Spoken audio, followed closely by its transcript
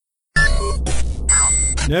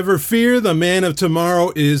Never fear, the man of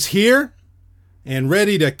tomorrow is here and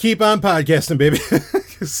ready to keep on podcasting, baby.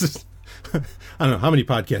 I don't know, how many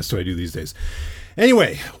podcasts do I do these days?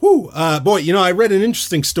 Anyway, boy, I read an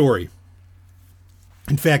interesting story.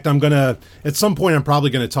 In fact, at some point, I'm probably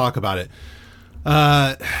going to talk about it.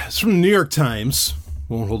 It's from the New York Times.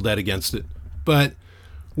 Won't hold that against it. But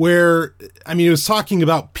it was talking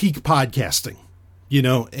about peak podcasting,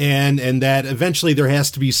 and that eventually there has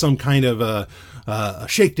to be some kind of a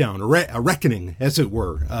shakedown, a reckoning, as it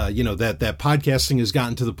were. That podcasting has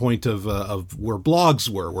gotten to the point of where blogs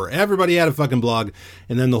were, where everybody had a fucking blog,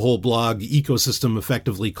 and then the whole blog ecosystem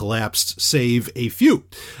effectively collapsed, save a few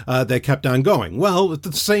that kept on going. Well,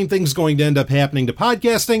 the same thing's going to end up happening to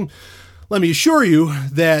podcasting. Let me assure you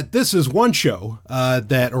that this is one show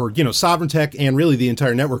Sovereign Tech and really the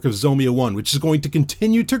entire network of Zomia One, which is going to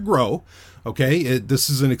continue to grow. Okay, this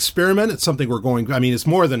is an experiment. It's something it's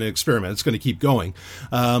more than an experiment. It's going to keep going.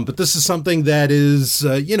 But this is something that is,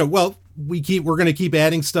 we're going to keep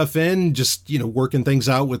adding stuff in, just, working things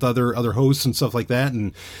out with other hosts and stuff like that.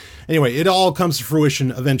 And anyway, it all comes to fruition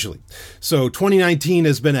eventually. So 2019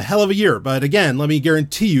 has been a hell of a year. But again, let me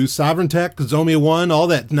guarantee you, Sovereign Tech, Zomia One, all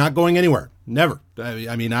that, not going anywhere. Never.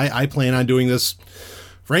 I plan on doing this,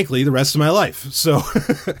 frankly, the rest of my life. So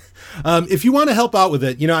if you want to help out with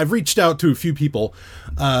it, I've reached out to a few people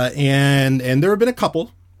and there have been a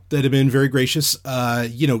couple that have been very gracious.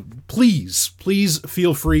 Please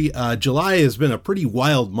feel free. July has been a pretty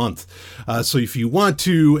wild month. So if you want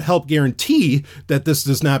to help guarantee that this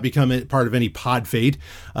does not become a part of any pod fade,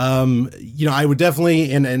 I would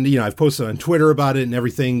definitely, and I've posted on Twitter about it and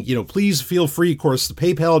everything, please feel free. Of course, the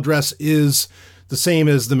PayPal address is the same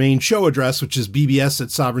as the main show address, which is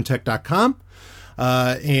bbs@sovereigntech.com.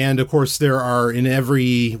 And of course, there are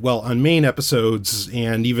on main episodes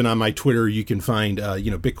and even on my Twitter, you can find,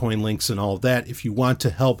 Bitcoin links and all of that if you want to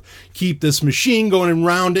help keep this machine going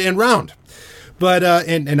round and round. But,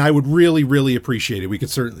 and I would really, really appreciate it. We could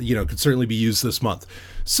certainly be used this month.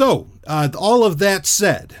 So, all of that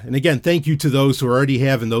said, and again, thank you to those who already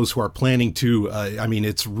have and those who are planning to.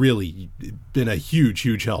 It's really been a huge,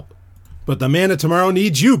 huge help. But the man of tomorrow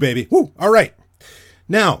needs you, baby. Woo! All right.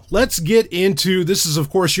 Now, let's get into, this is,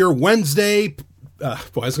 of course, your Wednesday, I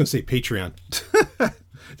was going to say Patreon. Did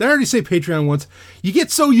I already say Patreon once? You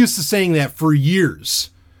get so used to saying that for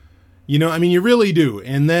years. You really do.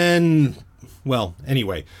 And then,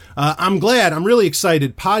 anyway, I'm really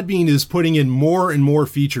excited. Podbean is putting in more and more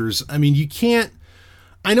features. I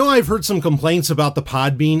know I've heard some complaints about the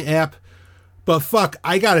Podbean app, but fuck,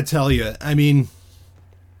 I gotta tell you,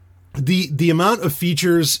 the amount of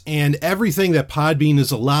features and everything that Podbean is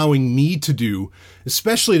allowing me to do,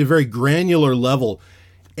 especially at a very granular level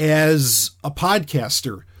as a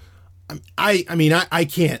podcaster, I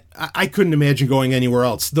couldn't imagine going anywhere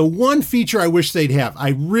else. The one feature I wish they'd have,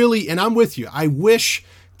 and I'm with you, I wish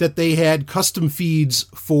that they had custom feeds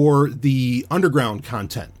for the underground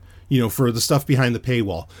content, for the stuff behind the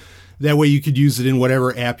paywall. That way you could use it in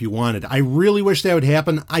whatever app you wanted. I really wish that would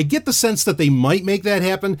happen. I get the sense that they might make that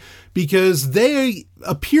happen because they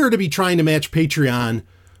appear to be trying to match Patreon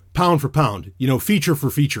pound for pound, feature for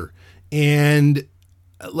feature. And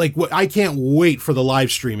I can't wait for the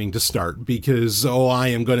live streaming to start because, I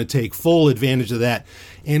am going to take full advantage of that.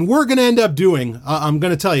 And we're going to end up doing, I'm going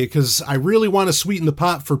to tell you, because I really want to sweeten the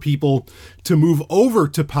pot for people to move over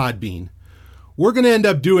to Podbean. We're going to end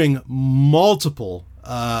up doing multiple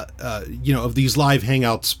of these live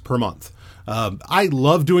hangouts per month. I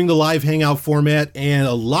love doing the live hangout format, and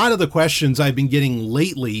a lot of the questions I've been getting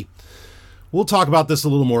lately, we'll talk about this a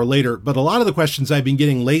little more later, but a lot of the questions I've been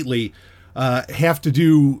getting lately have to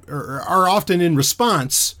do, or are often in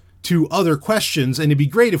response to other questions, and it'd be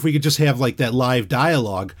great if we could just have that live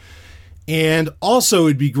dialogue. And also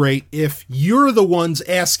it'd be great if you're the ones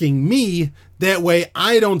asking me. That way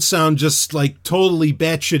I don't sound just totally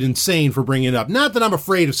batshit insane for bringing it up. Not that I'm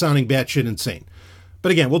afraid of sounding batshit insane.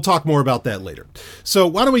 But again, we'll talk more about that later. So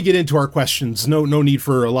why don't we get into our questions? No need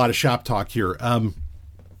for a lot of shop talk here.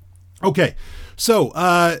 Okay.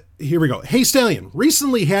 So here we go. Hey Stallion,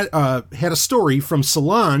 recently had a story from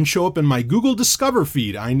Salon show up in my Google Discover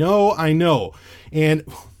feed. I know. And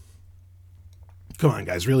come on,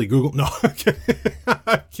 guys, really, Google? No,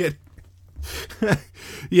 I'm kidding.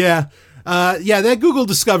 Yeah. That Google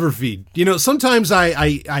Discover feed. Sometimes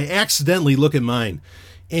I accidentally look at mine,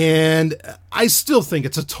 and I still think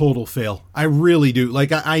it's a total fail. I really do.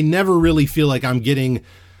 I never really feel like I'm getting,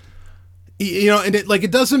 and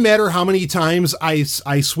it doesn't matter how many times I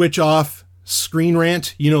switch off Screen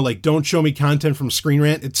Rant, don't show me content from Screen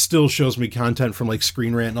Rant. It still shows me content from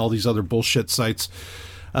Screen Rant and all these other bullshit sites.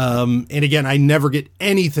 And again, I never get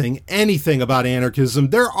anything about anarchism.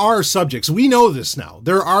 There are subjects, we know this now,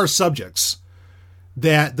 there are subjects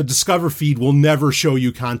that the Discover feed will never show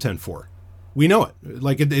you content for. We know it.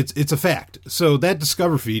 Like it's a fact. So that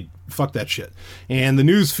Discover feed, fuck that shit. And the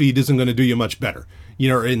news feed isn't going to do you much better. You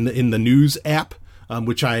know, in the news app,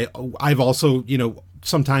 which I've also, you know,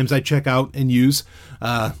 sometimes I check out and use.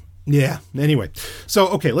 Yeah. Anyway, so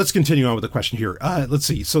okay, let's continue on with the question here. Let's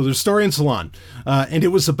see. So there's a story in Salon, and it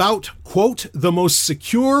was about, quote, the most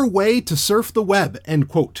secure way to surf the web, end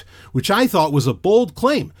quote, which I thought was a bold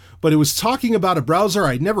claim, but it was talking about a browser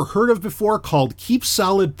I'd never heard of before called Keep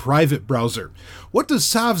Solid Private Browser. What does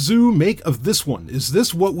Savzu make of this one? Is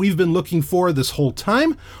this what we've been looking for this whole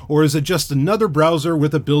time, or is it just another browser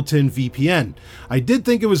with a built-in VPN? I did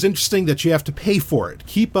think it was interesting that you have to pay for it.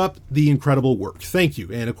 Keep up the incredible work. Thank you.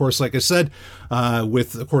 And of course, like I said,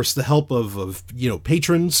 with of course the help of you know,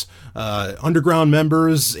 patrons, underground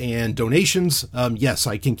members, and donations, yes,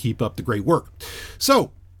 I can keep up the great work.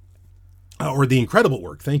 So, or the incredible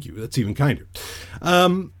work. Thank you. That's even kinder.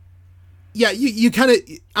 Yeah, you kind of,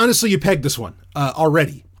 honestly, you pegged this one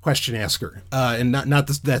already, question asker. And not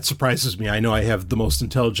that surprises me. I know I have the most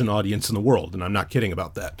intelligent audience in the world, and I'm not kidding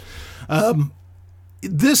about that.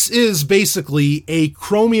 This is basically a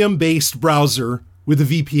Chromium-based browser with a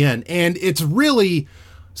VPN, and it's really,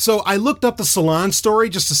 so I looked up the Salon story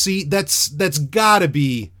just to see, that's gotta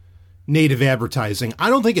be native advertising. I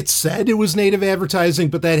don't think it said it was native advertising,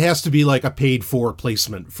 but that has to be like a paid for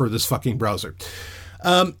placement for this fucking browser.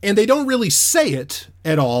 And they don't really say it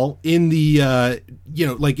at all in the, you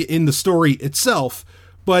know, like in the story itself,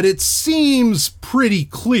 but it seems pretty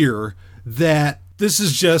clear that this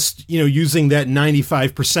is just, you know, using that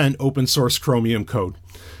 95% open source Chromium code.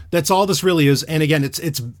 That's all this really is. And again,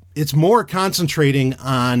 it's more concentrating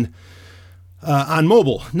on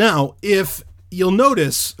mobile. Now, if you'll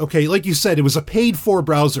notice, okay, like you said, it was a paid for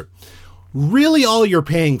browser. Really all you're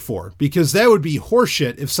paying for, because that would be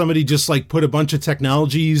horseshit if somebody just like put a bunch of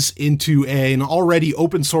technologies into an already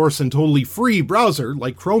open source and totally free browser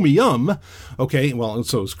like Chromium. Okay, well,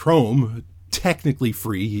 so is Chrome, technically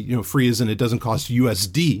free. You know, free as in it doesn't cost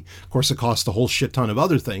USD. Of course, it costs a whole shit ton of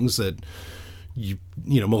other things that you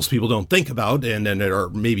know most people don't think about, and it are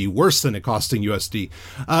maybe worse than it costing USD.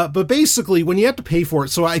 But basically, when you have to pay for it,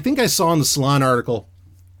 so I think I saw in the Salon article,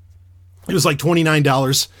 it was like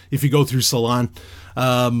 $29 if you go through Salon,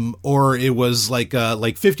 or it was like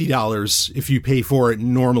 $50 if you pay for it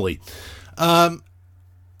normally.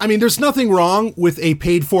 I mean, there's nothing wrong with a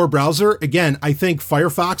paid for browser. Again, I think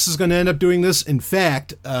Firefox is going to end up doing this. In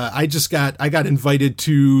fact, I got invited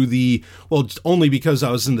to only because I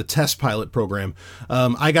was in the test pilot program.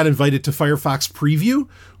 I got invited to Firefox Preview,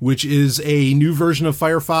 which is a new version of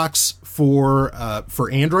Firefox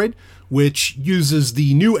for Android, which uses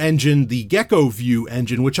the new engine, the Gecko View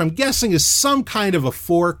engine, which I'm guessing is some kind of a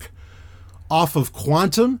fork off of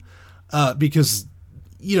Quantum, because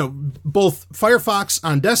you know, both Firefox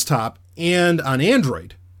on desktop and on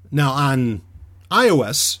Android. Now on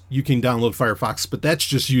iOS, you can download Firefox, but that's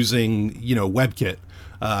just using, you know, WebKit.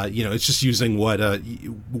 You know, it's just using what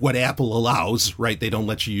Apple allows, right? They don't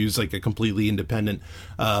let you use like a completely independent,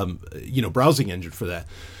 you know, browsing engine for that.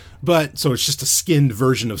 But so it's just a skinned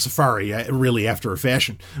version of Safari, really, after a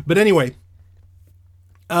fashion. But anyway,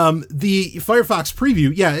 the Firefox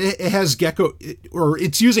Preview, yeah, it has Gecko, or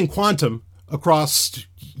it's using Quantum across,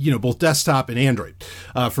 you know, both desktop and Android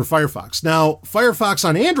for Firefox. Now, Firefox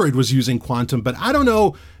on Android was using Quantum, but I don't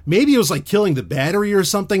know, maybe it was like killing the battery or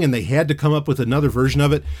something, and they had to come up with another version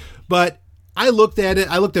of it. But I looked at it,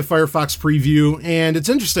 I looked at Firefox Preview, and it's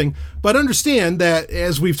interesting, but understand that,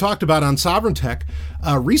 as we've talked about on Sovereign Tech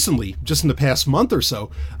recently, just in the past month or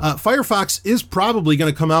so, Firefox is probably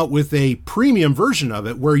going to come out with a premium version of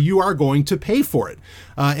it where you are going to pay for it.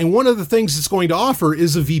 And one of the things it's going to offer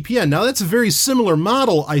is a VPN. Now, that's a very similar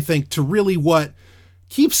model, I think, to really what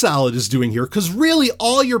Keep Solid is doing here, because really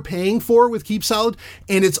all you're paying for with Keep Solid,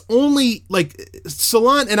 and it's only like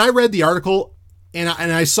Salon, and I read the article, and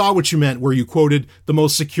I saw what you meant, where you quoted the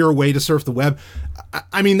most secure way to surf the web.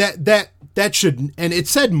 I mean, that should, and it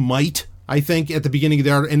said might, I think, at the beginning of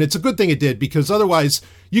the article, and it's a good thing it did, because otherwise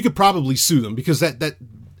you could probably sue them, because that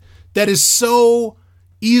is so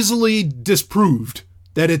easily disproved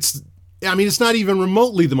that it's not even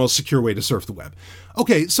remotely the most secure way to surf the web.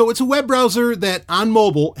 Okay, so it's a web browser that on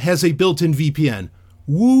mobile has a built-in VPN.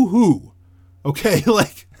 Woohoo. Okay,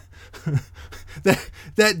 like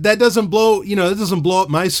that doesn't blow, you know, that doesn't blow up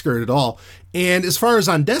my skirt at all. And as far as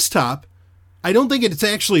on desktop, I don't think it's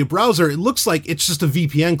actually a browser. It looks like it's just a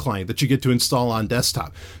VPN client that you get to install on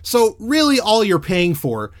desktop. So really all you're paying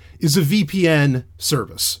for is a VPN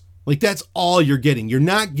service. Like that's all you're getting. You're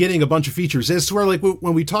not getting a bunch of features. As to where, like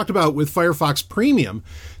when we talked about with Firefox Premium,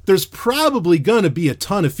 there's probably going to be a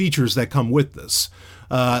ton of features that come with this,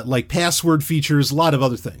 like password features, a lot of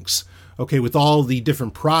other things. Okay, with all the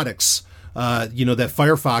different products, that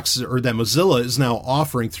Firefox or that Mozilla is now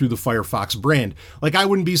offering through the Firefox brand. Like I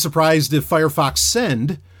wouldn't be surprised if Firefox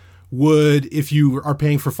Send would, if you are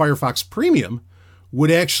paying for Firefox Premium,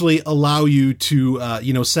 would actually allow you to,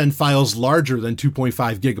 send files larger than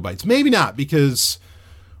 2.5 gigabytes. Maybe not because,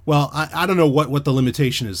 well, I don't know what the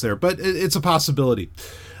limitation is there, but it's a possibility.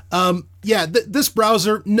 This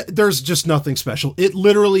browser, there's just nothing special. It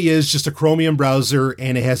literally is just a Chromium browser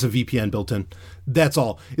and it has a VPN built in. That's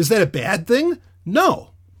all. Is that a bad thing?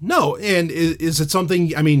 No. And is it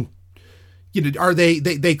something, I mean, are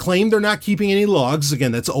they claim they're not keeping any logs.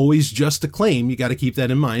 Again, that's always just a claim. You got to keep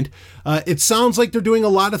that in mind. It sounds like they're doing a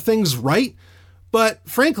lot of things right, but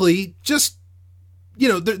frankly, just,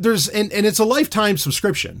 there's, and it's a lifetime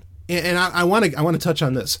subscription. And I want to touch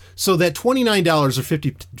on this. So that $29 or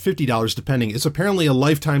 $50 depending is apparently a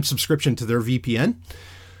lifetime subscription to their VPN.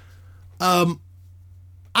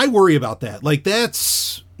 I worry about that. Like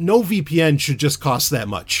that's no VPN should just cost that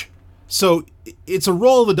much. So it's a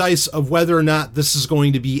roll of the dice of whether or not this is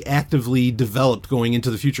going to be actively developed going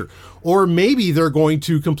into the future. Or maybe they're going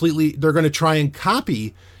to try and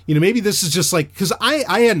copy, maybe this is just like, because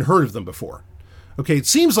I hadn't heard of them before. Okay, it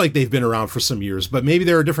seems like they've been around for some years, but maybe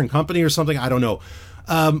they're a different company or something. I don't know.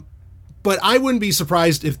 But I wouldn't be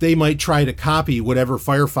surprised if they might try to copy whatever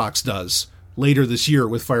Firefox does later this year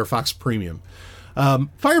with Firefox Premium.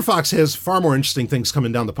 Firefox has far more interesting things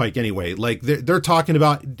coming down the pike anyway. Like they're talking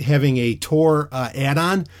about having a Tor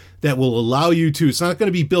add-on that will allow you to, it's not going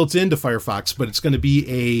to be built into Firefox, but it's going to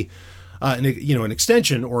be an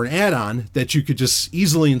extension or an add-on that you could just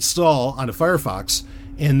easily install onto Firefox.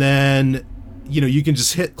 And then, you can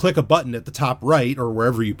just click a button at the top right or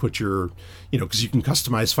wherever you put your, because you can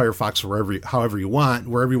customize Firefox however you want,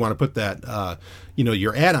 wherever you want to put that,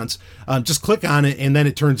 your add-ons, just click on it and then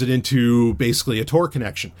it turns it into basically a Tor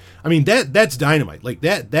connection. I mean, that's dynamite. Like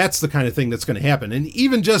that's the kind of thing that's going to happen. And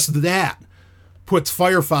even just that puts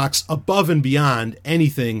Firefox above and beyond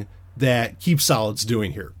anything that KeepSolid's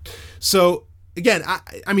doing here. So again,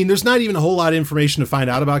 I mean, there's not even a whole lot of information to find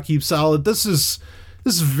out about KeepSolid. This is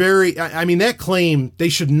very, I mean, that claim, they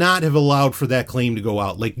should not have allowed for that claim to go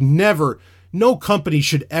out. Like never, no company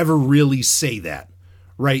should ever really say that,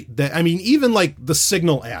 right? That, I mean, even like the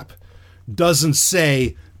Signal app doesn't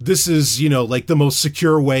say this is, like the most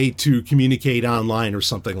secure way to communicate online or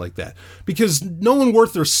something like that, because no one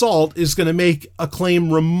worth their salt is going to make a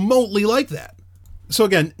claim remotely like that. So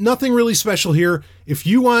again, nothing really special here. If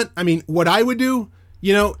you want, I mean, what I would do,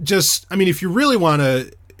 if you really want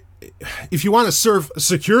to, if you want to surf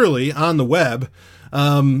securely on the web,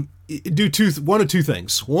 do one of two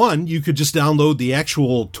things. One, you could just download the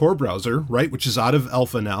actual Tor browser, right, which is out of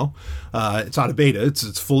alpha now. It's out of beta.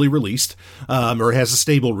 It's fully released, or it has a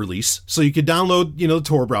stable release. So you could download, the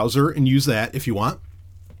Tor browser and use that if you want.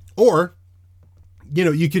 Or,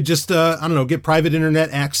 you could just, get private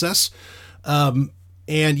internet access,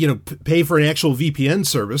 and, pay for an actual VPN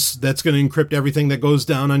service that's going to encrypt everything that goes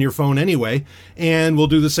down on your phone anyway, and we'll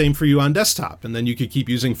do the same for you on desktop, and then you could keep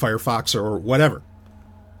using Firefox or whatever.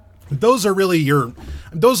 Those are really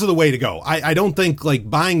those are the way to go. I don't think like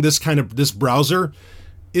buying this browser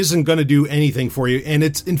isn't going to do anything for you, and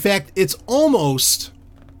it's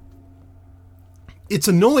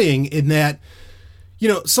annoying in that,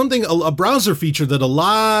 a browser feature that a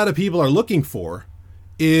lot of people are looking for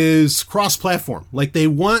is cross-platform. Like they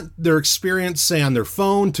want their experience, say on their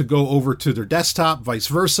phone, to go over to their desktop, vice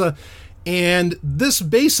versa. And this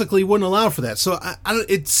basically wouldn't allow for that. So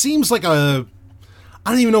it seems like I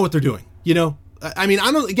don't even know what they're doing. I mean,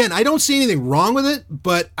 I don't see anything wrong with it,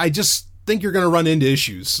 but I just think you're going to run into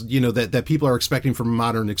issues, that people are expecting from a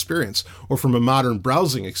modern experience or from a modern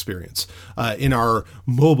browsing experience, in our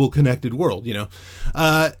mobile connected world,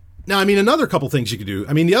 Now, I mean, another couple things you could do.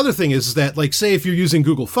 I mean, the other thing is that, like, say if you're using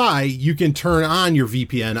Google Fi, you can turn on your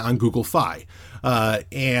VPN on Google Fi.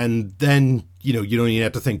 And then, you don't even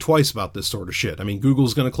have to think twice about this sort of shit. I mean,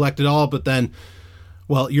 Google's going to collect it all, but then,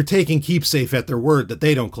 well, you're taking KeepSafe at their word that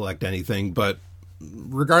they don't collect anything. But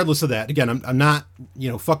regardless of that, again, I'm not,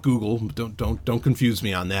 fuck Google. Don't confuse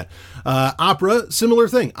me on that. Opera, similar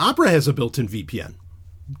thing. Opera has a built-in VPN.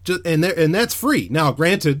 And that's free. Now,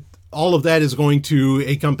 granted, all of that is going to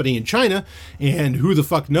a company in China, and who the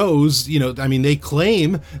fuck knows, I mean, they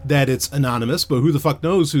claim that it's anonymous, but who the fuck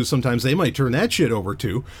knows who sometimes they might turn that shit over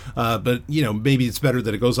to. But, maybe it's better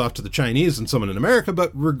that it goes off to the Chinese than someone in America,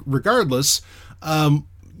 but regardless, I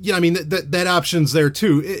mean, that option's there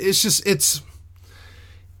too.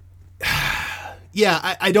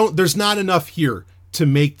 I don't, there's not enough here to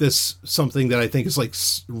make this something that I think is like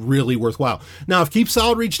really worthwhile. Now, if Keep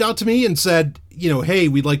Solid reached out to me and said, hey,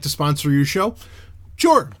 we'd like to sponsor your show,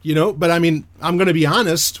 sure, but I mean, I'm going to be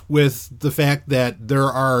honest with the fact that there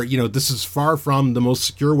are, this is far from the most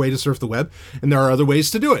secure way to surf the web, and there are other ways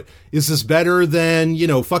to do it. Is this better than,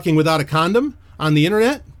 fucking without a condom on the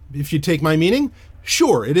internet, if you take my meaning?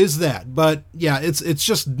 Sure, it is that, but yeah, it's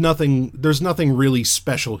just nothing. There's nothing really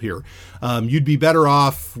special here. You'd be better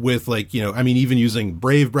off with even using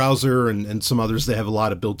Brave browser and some others that have a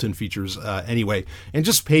lot of built-in features anyway, and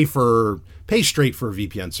just pay straight for a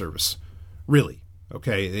VPN service, really.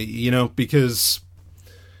 Okay, because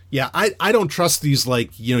yeah, I don't trust these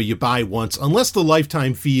you buy once unless the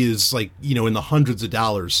lifetime fee is in the hundreds of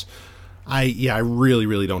dollars. I really,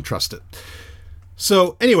 really don't trust it.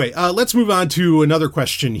 So anyway, let's move on to another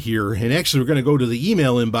question here. And actually, we're going to go to the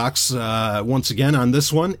email inbox once again on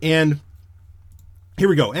this one. And here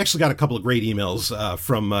we go. Actually got a couple of great emails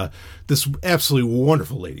from this absolutely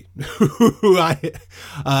wonderful lady who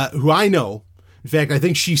I know. In fact, I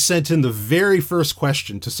think she sent in the very first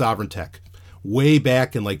question to Sovereign Tech way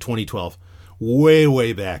back in 2012.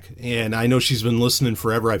 Way back. And I know she's been listening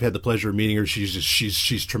forever. I've had the pleasure of meeting her.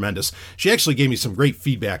 She's tremendous. She actually gave me some great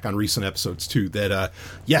feedback on recent episodes too, that,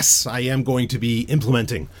 yes, I am going to be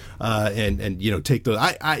implementing, and take those.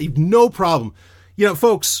 I no problem.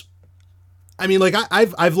 Folks, I mean,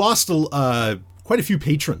 I've lost, quite a few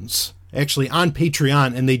patrons actually on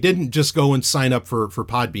Patreon, and they didn't just go and sign up for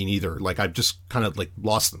Podbean either. I've just kind of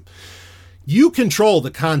lost them. You control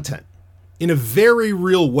the content in a very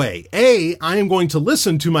real way. I am going to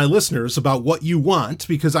listen to my listeners about what you want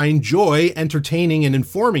because I enjoy entertaining and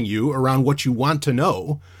informing you around what you want to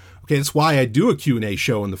know. Okay, that's why I do a Q&A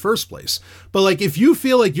show in the first place. But if you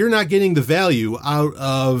feel like you're not getting the value out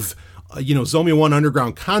of, Zomia 1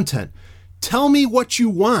 Underground content, tell me what you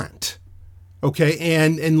want. Okay,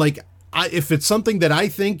 and if it's something that I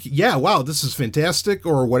think, yeah, wow, this is fantastic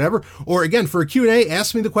or whatever, or again, for a Q&A,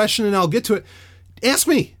 ask me the question and I'll get to it. Ask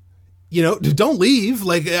me. Don't leave.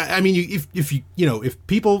 If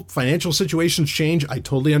people, financial situations change, I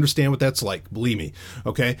totally understand what that's like. Believe me.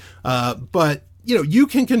 Okay. But you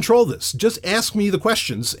can control this. Just ask me the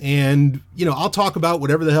questions and, I'll talk about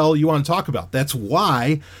whatever the hell you want to talk about. That's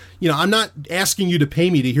why, I'm not asking you to pay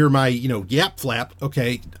me to hear my, yap flap.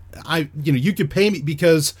 Okay. You could pay me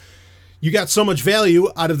because you got so much value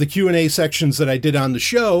out of the Q&A sections that I did on the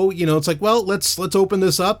show. It's well, let's open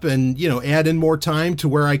this up and, add in more time to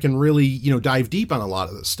where I can really, dive deep on a lot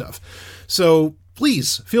of this stuff. So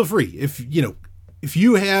please feel free. If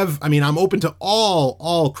you have, I'm open to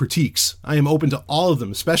all critiques. I am open to all of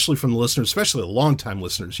them, especially from the listeners, especially the longtime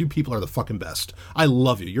listeners. You people are the fucking best. I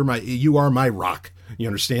love you. You are my rock. You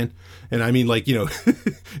understand? And I mean,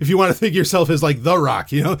 if you want to think of yourself as the rock,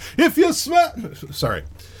 if you smell, sorry.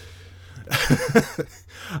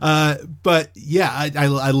 But yeah,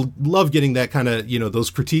 I love getting that kind of, those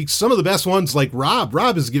critiques. Some of the best ones, like Rob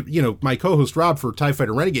is, my co-host Rob for TIE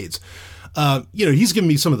Fighter Renegades. He's given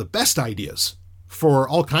me some of the best ideas for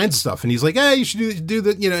all kinds of stuff. And he's like, hey, you should do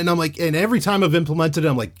that, and I'm like, and every time I've implemented it,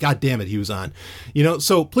 I'm like, God damn it, he was on,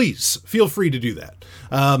 so please feel free to do that.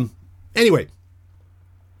 Anyway.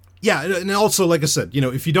 Yeah, and also, like I said,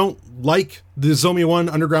 if you don't like the Zomia 1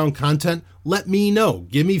 Underground content, let me know.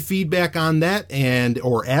 Give me feedback on that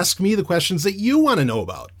or ask me the questions that you want to know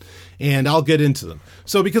about, and I'll get into them.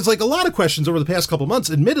 So, because a lot of questions over the past couple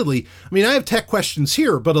months, admittedly, I have tech questions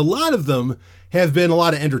here, but a lot of them have been a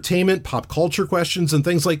lot of entertainment, pop culture questions, and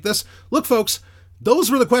things like this. Look, folks,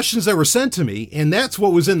 those were the questions that were sent to me, and that's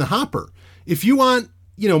what was in the hopper. If you want,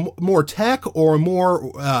 more tech or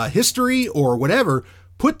more history or whatever,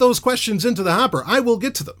 put those questions into the hopper. I will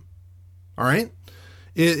get to them. All right.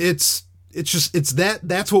 It's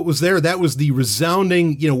that's what was there. That was the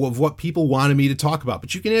resounding, of what people wanted me to talk about,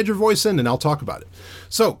 but you can add your voice in and I'll talk about it.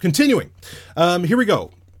 So continuing, here we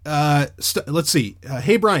go. Let's see.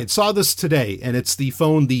 Hey Brian, saw this today and it's the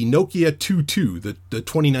Nokia 2.2, the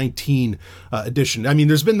 2019 edition.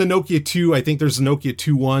 There's been the Nokia 2. I think there's the Nokia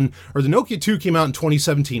 2.1, or the Nokia 2 came out in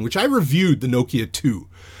 2017, which I reviewed the Nokia 2.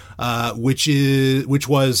 Which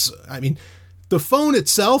was, the phone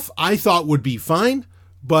itself I thought would be fine,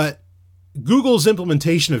 but Google's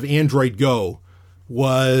implementation of Android Go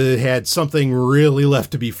had something really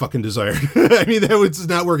left to be fucking desired. I mean, that was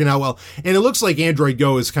not working out well. And it looks like Android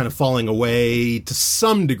Go is kind of falling away to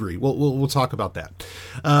some degree. We'll talk about that.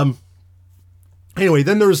 Anyway,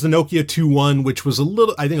 then there was the Nokia 2.1, which was a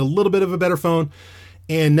little bit of a better phone.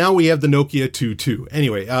 And now we have the Nokia 2.2.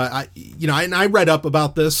 Anyway, I read up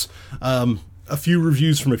about this, a few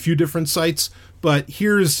reviews from a few different sites. But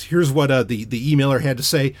here's what the emailer had to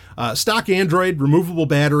say. Stock Android, removable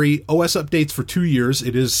battery, OS updates for 2 years.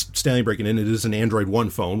 It is, Stanley breaking in, it is an Android One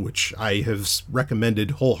phone, which I have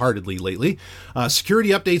recommended wholeheartedly lately. Security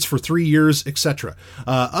updates for 3 years, etc.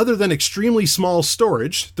 Other than extremely small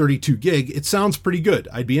storage, 32 gig, it sounds pretty good.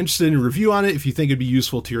 I'd be interested in a review on it if you think it'd be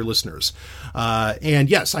useful to your listeners. And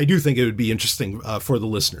yes, I do think it would be interesting for the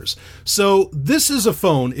listeners. So this is a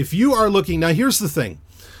phone, if you are looking, now here's the thing.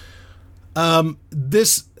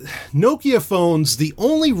 This Nokia phone's the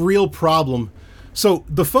only real problem. So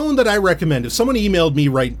the phone that I recommend, if someone emailed me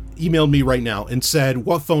right now and said,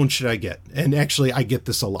 what phone should I get? And actually I get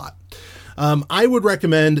this a lot. I would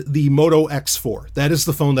recommend the Moto X4. That is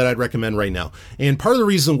the phone that I'd recommend right now. And part of the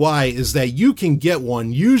reason why is that you can get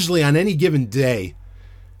one usually on any given day.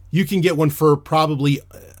 You can get one for probably,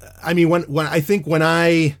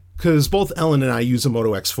 because both Ellen and I use a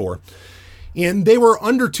Moto X4. And they were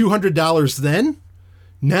under $200 then.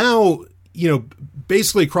 Now,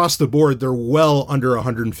 basically across the board, they're well under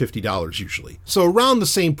 $150 usually. So around the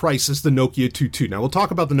same price as the Nokia 2.2. Now, we'll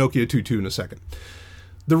talk about the Nokia 2.2 in a second.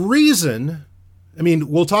 The reason,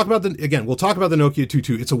 we'll talk about the Nokia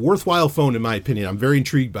 2.2. It's a worthwhile phone, in my opinion. I'm very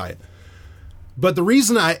intrigued by it. But the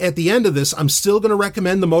reason at the end of this, I'm still going to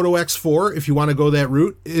recommend the Moto X4 if you want to go that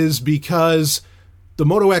route is because the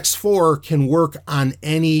Moto X4 can work on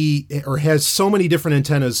has so many different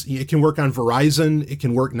antennas. It can work on Verizon. It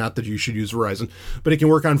can work, not that you should use Verizon, but it can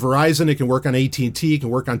work on Verizon. It can work on AT&T. It can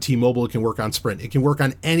work on T-Mobile. It can work on Sprint. It can work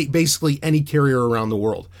on basically any carrier around the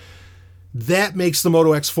world. That makes the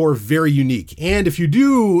Moto X4 very unique. And if you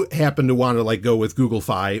do happen to want to go with Google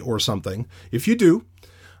Fi or something, if you do,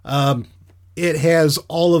 it has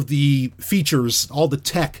all of the features, all the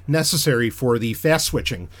tech necessary for the fast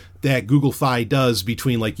switching that Google Fi does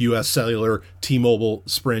between US Cellular, T-Mobile,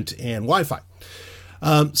 Sprint, and Wi-Fi.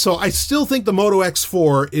 So I still think the Moto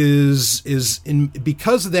X4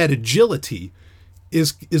 because of that agility,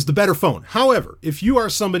 is the better phone. However, if you are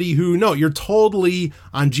somebody who, you're totally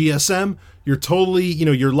on GSM, you're totally,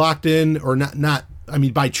 you're locked in, or not,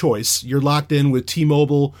 by choice, you're locked in with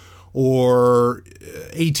T-Mobile or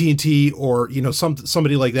AT&T or,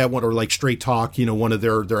 somebody like that one, or like Straight Talk, one of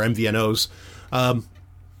their MVNOs.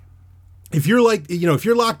 If you're if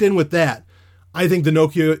you're locked in with that, I think the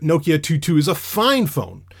Nokia 2.2 is a fine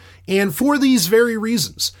phone. And for these very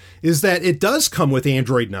reasons, is that it does come with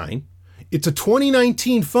Android 9. It's a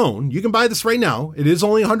 2019 phone. You can buy this right now. It is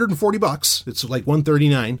only $140. It's like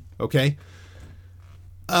 $139. Okay.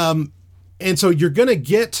 And so you're going to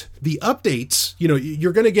get the updates,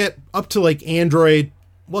 you're going to get up to Android.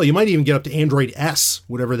 Well, you might even get up to Android S,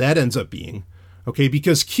 whatever that ends up being. Okay.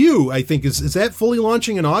 Because Q, I think is that fully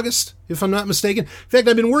launching in August, if I'm not mistaken. In fact,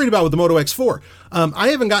 I've been worried about with the Moto X4. I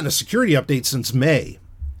haven't gotten a security update since May,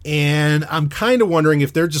 and I'm kind of wondering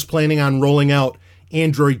if they're just planning on rolling out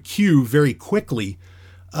Android Q very quickly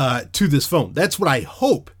to this phone. That's what I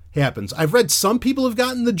hope happens. I've read some people have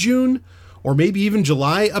gotten the June or maybe even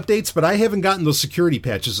July updates, but I haven't gotten those security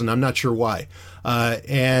patches, and I'm not sure why.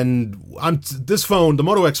 This phone, the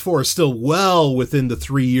Moto X4, is still well within the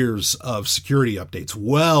 3 years of security updates,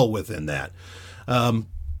 well within that.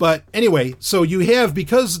 But anyway, so you have,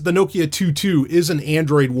 because the Nokia 2.2 is an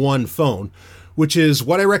Android One phone, which is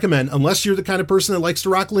what I recommend, unless you're the kind of person that likes to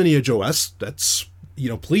rock Lineage OS. That's,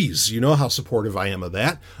 please, how supportive I am of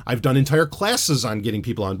that. I've done entire classes on getting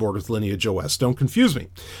people on board with Lineage OS. Don't confuse me.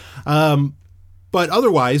 But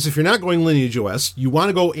otherwise, if you're not going Lineage OS, you want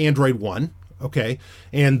to go Android One. Okay.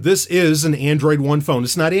 And this is an Android One phone.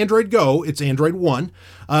 It's not Android Go. It's Android One.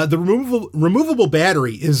 The removable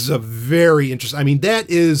battery is a very interesting. That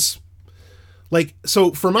is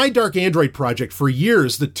so for my Dark Android project for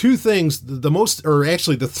years, the two things,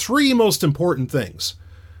 the three most important things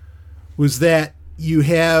was that you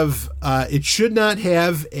have, it should not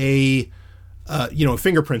have a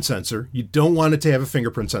fingerprint sensor. You don't want it to have a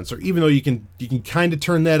fingerprint sensor, even though you can kind of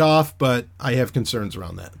turn that off, but I have concerns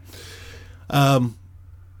around that.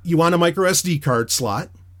 You want a micro SD card slot,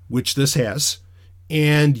 which this has,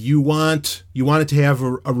 and you want it to have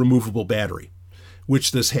a removable battery,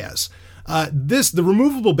 which this has. The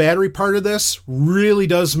removable battery part of this really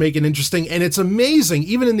does make it interesting, and it's amazing,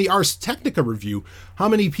 even in the Ars Technica review, how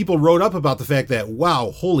many people wrote up about the fact that,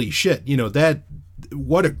 wow, holy shit,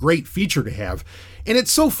 what a great feature to have. And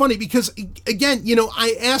it's so funny because, again,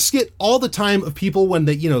 I ask it all the time of people when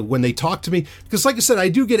they talk to me, because like I said, I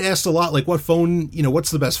do get asked a lot, like what phone,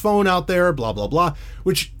 what's the best phone out there, blah, blah, blah,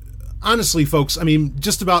 which honestly, folks, I mean,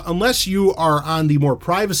 just about, unless you are on the more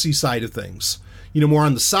privacy side of things, more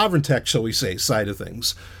on the sovereign tech, shall we say, side of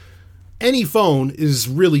things, any phone is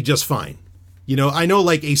really just fine. I know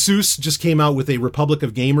like Asus just came out with a Republic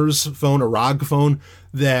of Gamers phone, a ROG phone,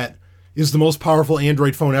 that is the most powerful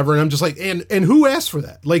Android phone ever. And I'm just like, and who asked for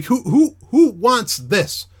that? Like, who wants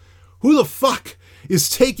this? Who the fuck is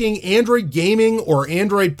taking Android gaming or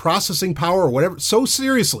Android processing power or whatever so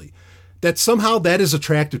seriously that somehow that is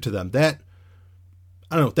attractive to them? That,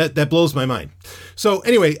 I don't know, that blows my mind. So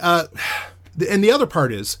anyway, and the other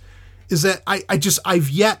part is that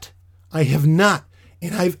I have not,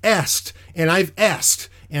 and I've asked, and I've asked,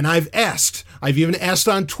 and I've asked. I've even asked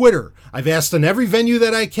on Twitter. I've asked on every venue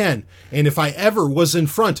that I can. And if I ever was in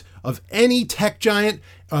front of any tech giant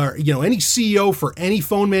or, any CEO for any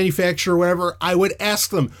phone manufacturer or whatever, I would ask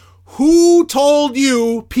them, who told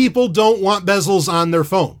you people don't want bezels on their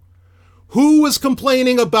phone? Who was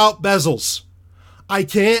complaining about bezels? I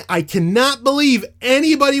cannot believe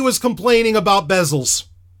anybody was complaining about bezels.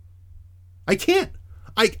 I can't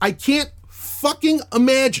fucking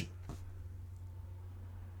imagine.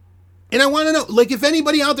 And I want to know, like, if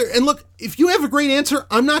anybody out there, and look, if you have a great answer,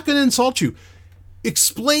 I'm not going to insult you.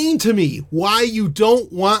 Explain to me why you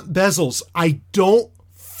don't want bezels. I don't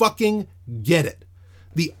fucking get it.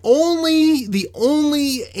 The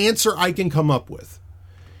only answer I can come up with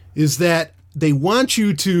is that they want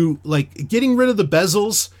you to, like, getting rid of the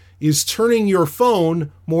bezels is turning your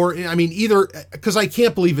phone more, I mean, either, because I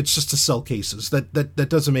can't believe it's just to sell cases. That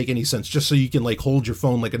doesn't make any sense, just so you can, like, hold your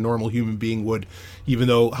phone like a normal human being would, even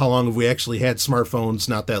though how long have we actually had smartphones?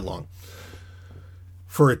 Not that long.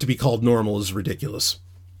 For it to be called normal is ridiculous.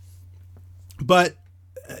 But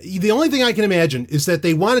the only thing I can imagine is that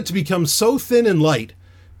they want it to become so thin and light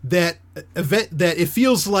that it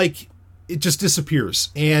feels like it just disappears.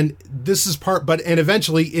 And this is and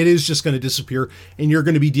eventually it is just going to disappear, and you're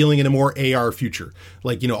going to be dealing in a more AR future,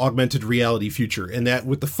 like, augmented reality future. And that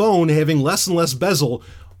with the phone having less and less bezel,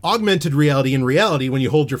 augmented reality and reality, when you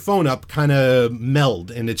hold your phone up, kind of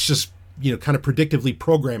meld, and it's just, kind of predictively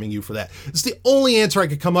programming you for that. It's the only answer I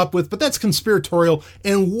could come up with, but that's conspiratorial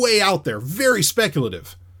and way out there, very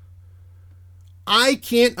speculative. I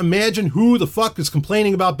can't imagine who the fuck is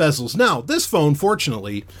complaining about bezels. Now, this phone,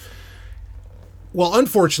 unfortunately,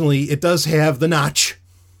 it does have the notch.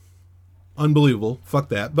 Unbelievable. Fuck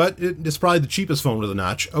that. But it's probably the cheapest phone with a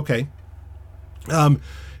notch. Okay.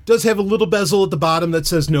 Does have a little bezel at the bottom that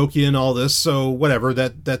says Nokia and all this, so whatever,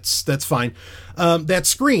 that's fine. That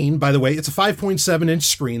screen, by the way, it's a 5.7-inch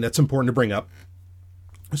screen. That's important to bring up.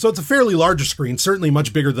 So it's a fairly larger screen, certainly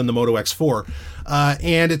much bigger than the Moto X4.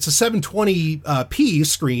 And it's a 720p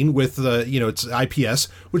screen with, it's IPS,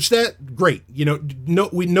 which great.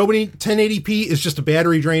 Nobody, 1080p is just a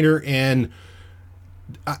battery drainer, and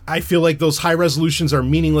I feel like those high resolutions are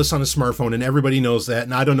meaningless on a smartphone, and everybody knows that.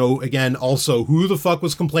 And I don't know, again, also, who the fuck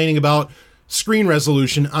was complaining about screen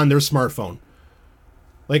resolution on their smartphone?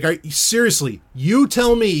 Like, seriously, you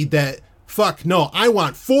tell me that, fuck, no, I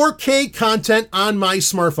want 4K content on my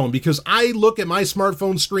smartphone because I look at my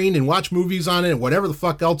smartphone screen and watch movies on it and whatever the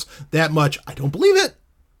fuck else that much. I don't believe it.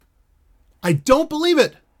 I don't believe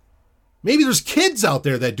it. Maybe there's kids out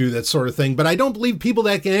there that do that sort of thing, but I don't believe people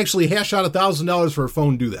that can actually hash out $1,000 for a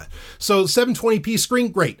phone do that. So 720p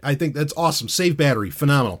screen, great. I think that's awesome. Save battery,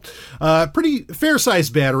 phenomenal. Pretty fair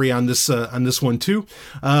sized battery on this one too.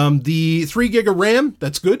 The 3 gig of RAM,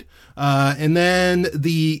 that's good. And then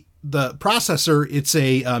the processor, it's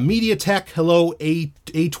a MediaTek Hello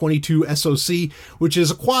A22 SoC, which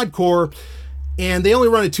is a quad core. And they only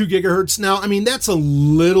run at 2 gigahertz. Now, I mean, that's a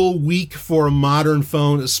little weak for a modern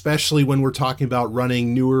phone, especially when we're talking about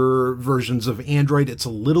running newer versions of Android. It's a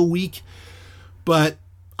little weak, but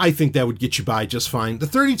I think that would get you by just fine. The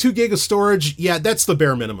 32 gig of storage, yeah, that's the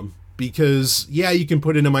bare minimum. Because, yeah, you can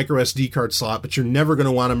put in a micro SD card slot, but you're never going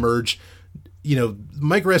to want to merge.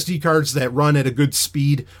 Micro SD cards that run at a good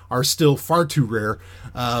speed are still far too rare.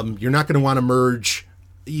 You're not going to want to merge.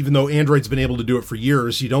 Even though Android's been able to do it for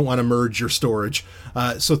years, you don't want to merge your storage.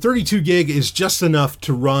 So 32 gig is just enough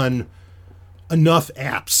to run enough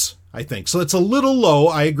apps, I think. So it's a little low.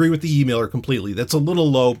 I agree with the emailer completely. That's a little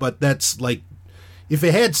low, but that's like, if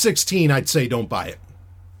it had 16, I'd say don't buy it.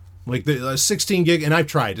 Like the 16 gig, and I've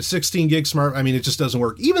tried a 16 gig smart. I mean, it just doesn't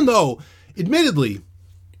work. Even though, admittedly,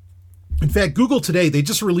 in fact, Google today, they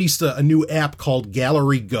just released a new app called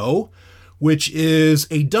Gallery Go, which is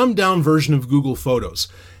a dumbed down version of Google Photos.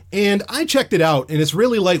 And I checked it out, and it's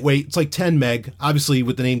really lightweight. It's like 10 meg. Obviously,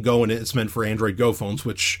 with the name Go in it, it's meant for Android Go phones,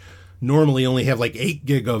 which normally only have like 8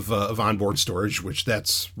 gig of onboard storage, which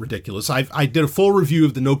that's ridiculous. I did a full review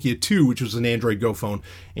of the Nokia 2, which was an Android Go phone,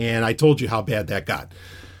 and I told you how bad that got.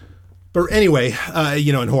 But anyway,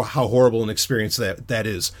 and how horrible an experience that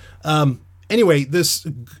is. Anyway, this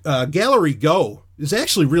Gallery Go is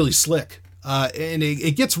actually really slick, and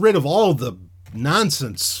it gets rid of all the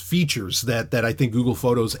nonsense features that I think Google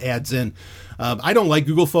Photos adds in. I don't like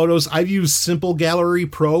Google Photos. I've used Simple Gallery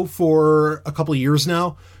Pro for a couple of years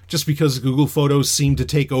now, just because Google Photos seem to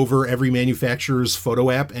take over every manufacturer's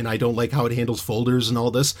photo app, and I don't like how it handles folders and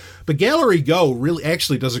all this. But Gallery Go really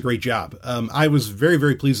actually does a great job. I was very,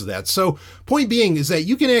 very pleased with that. So point being is that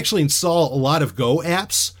you can actually install a lot of Go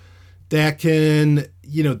apps that can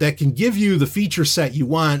give you the feature set you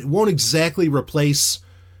want. It won't exactly replace,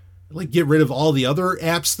 like, get rid of all the other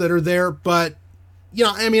apps that are there. But,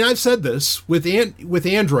 I've said this with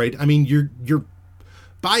Android. I mean, you're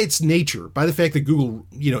by its nature, by the fact that Google,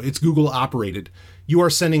 it's Google operated, you are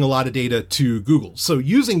sending a lot of data to Google. So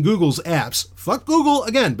using Google's apps, fuck Google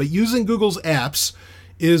again, but using Google's apps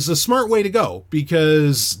is a smart way to go,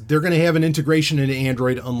 because they're going to have an integration into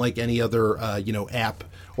Android unlike any other, app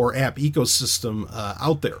or app ecosystem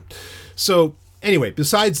out there. So anyway,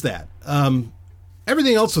 besides that,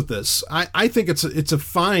 everything else with this, I think it's a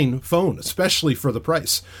fine phone, especially for the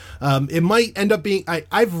price. It might end up being,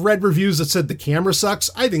 I've read reviews that said the camera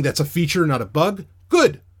sucks. I think that's a feature, not a bug.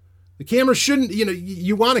 Good. The camera shouldn't,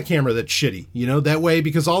 you want a camera that's shitty, that way,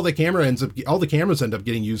 because all the cameras end up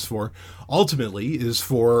getting used for ultimately is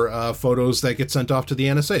for photos that get sent off to the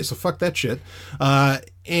NSA. So fuck that shit.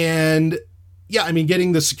 And yeah,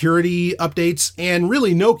 getting the security updates, and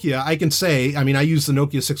really Nokia, I can say, I used the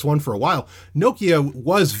Nokia 6.1 for a while. Nokia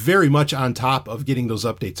was very much on top of getting those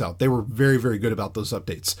updates out. They were very, very good about those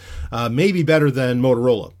updates. Maybe better than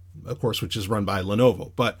Motorola, of course, which is run by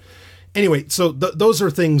Lenovo. But anyway, so those are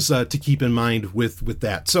things to keep in mind with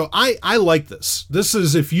that. So I like this. This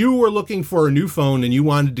is, if you were looking for a new phone and you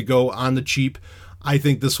wanted to go on the cheap, I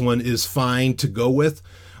think this one is fine to go with.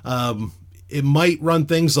 It might run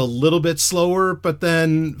things a little bit slower, but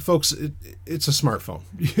then, folks, it's a smartphone.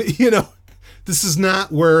 This is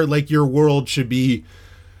not where, like, your world should be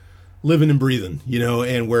living and breathing,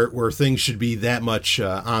 and where things should be that much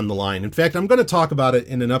on the line. In fact, I'm going to talk about it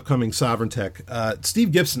in an upcoming Sovereign Tech.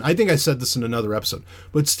 Steve Gibson, I think I said this in another episode,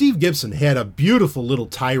 but Steve Gibson had a beautiful little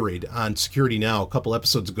tirade on Security Now a couple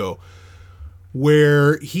episodes ago,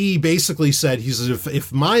 where he basically said, he says,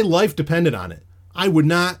 if my life depended on it, I would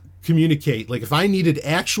not communicate. Like, if I needed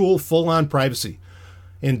actual full-on privacy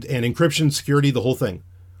and encryption, security, the whole thing,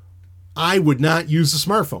 I would not use a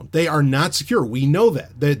smartphone. They are not secure. We know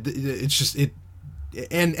that. It's just it,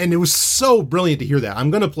 and it was so brilliant to hear that.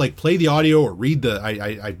 I'm gonna play the audio or read the.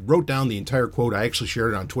 I wrote down the entire quote. I actually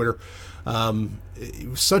shared it on Twitter. It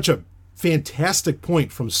was such a fantastic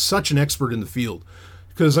point from such an expert in the field.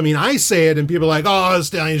 Because I say it and people are like, "Oh,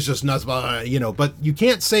 this guy is just nuts," but you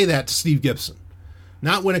can't say that to Steve Gibson.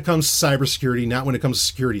 Not when it comes to cybersecurity, not when it comes to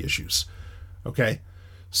security issues. Okay?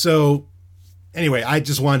 So, anyway, I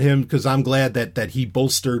just want him, because I'm glad that he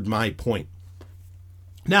bolstered my point.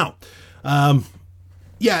 Now,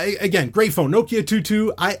 again, great phone. Nokia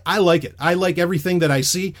 2.2, I like it. I like everything that I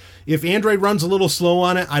see. If Android runs a little slow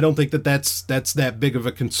on it, I don't think that's that big of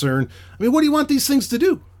a concern. What do you want these things to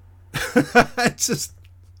do? It's just...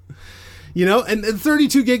 and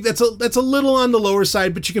 32 gig, that's a little on the lower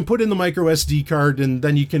side, but you can put in the micro SD card, and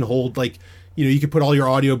then you can hold, you can put all your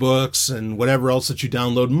audiobooks and whatever else that you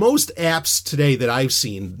download. Most apps today that I've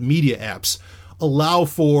seen, media apps, allow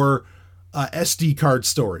for SD card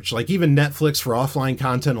storage. Like even Netflix for offline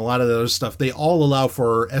content, a lot of the other stuff, they all allow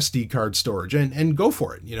for SD card storage, and go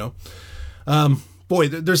for it, Boy,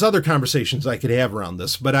 there's other conversations I could have around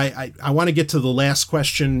this, but I want to get to the last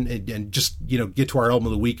question and just, get to our album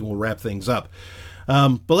of the week, and we'll wrap things up.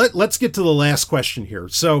 But let's get to the last question here.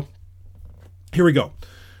 So here we go.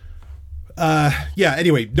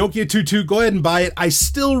 Anyway, Nokia 2.2, go ahead and buy it. I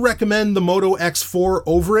still recommend the Moto X4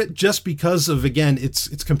 over it, just because of, again,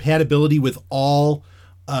 its compatibility with all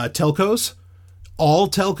telcos,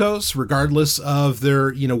 regardless of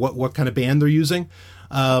their, what kind of band they're using.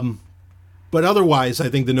 But otherwise, I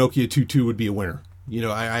think the Nokia 2.2 would be a winner.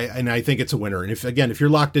 I think it's a winner. And if you're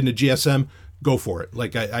locked into GSM, go for it.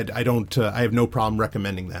 Like I have no problem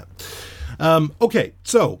recommending that. Okay,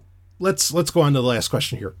 so let's go on to the last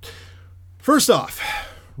question here. First off,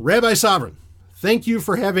 Rabbi Sovereign, thank you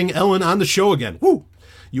for having Ellen on the show again. Woo!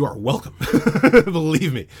 You are welcome.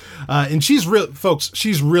 Believe me. And she's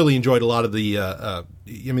really enjoyed a lot of the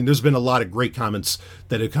I mean, there's been a lot of great comments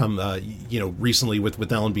that have come, recently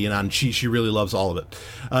with Ellen being on. She really loves all of it.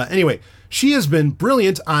 Anyway, she has been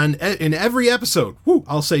brilliant in every episode. Woo,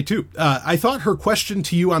 I'll say too. I thought her question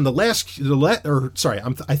to you on I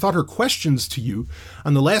thought her questions to you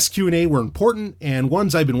on the last Q&A were important and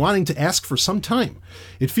ones I've been wanting to ask for some time.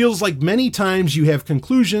 It feels like many times you have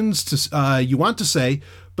conclusions you want to say,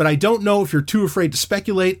 but I don't know if you're too afraid to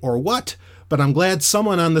speculate or what, but I'm glad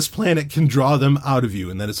someone on this planet can draw them out of you.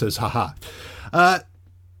 And then it says, haha.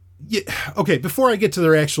 Okay, before I get to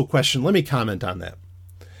their actual question, let me comment on that.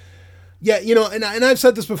 Yeah, and I've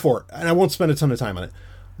said this before, and I won't spend a ton of time on it.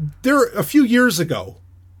 A few years ago,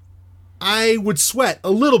 I would sweat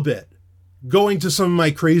a little bit going to some of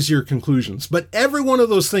my crazier conclusions. But every one of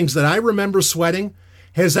those things that I remember sweating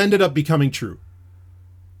has ended up becoming true.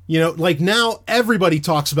 Like now everybody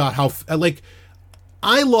talks about how,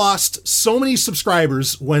 I lost so many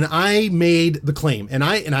subscribers when I made the claim. And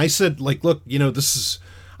I said, look, I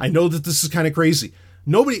know that this is kind of crazy.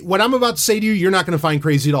 What I'm about to say to you, you're not going to find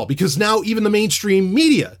crazy at all, because now even the mainstream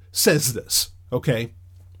media says this. Okay.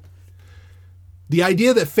 The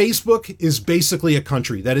idea that Facebook is basically a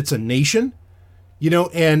country, that it's a nation,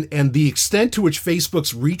 and the extent to which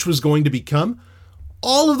Facebook's reach was going to become,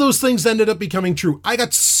 all of those things ended up becoming true. I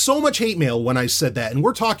got so much hate mail when I said that. And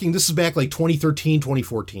we're talking, this is back like 2013,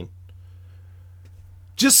 2014.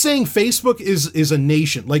 Just saying Facebook is a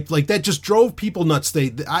nation, like that just drove people nuts.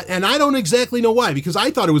 And I don't exactly know why, because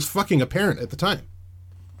I thought it was fucking apparent at the time.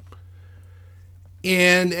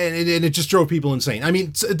 And it just drove people insane. I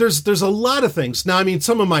mean, there's a lot of things. Now, I mean,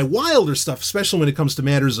 some of my wilder stuff, especially when it comes to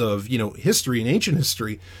matters of, history and ancient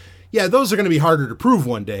history, yeah, those are going to be harder to prove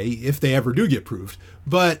one day if they ever do get proved.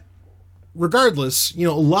 But regardless,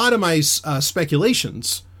 a lot of my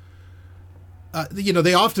speculations,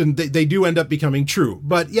 they do end up becoming true.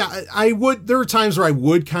 But yeah, there are times where I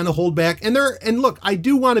would kind of hold back. And look, I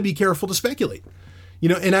do want to be careful to speculate,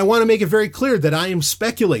 and I want to make it very clear that I am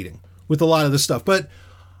speculating with a lot of this stuff. But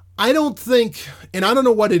I don't think, and I don't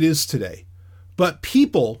know what it is today, but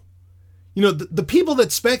people, the people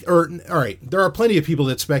that all right, there are plenty of people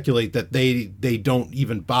that speculate that they don't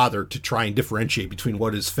even bother to try and differentiate between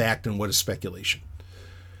what is fact and what is speculation.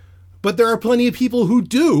 But there are plenty of people who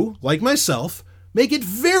do, like myself, make it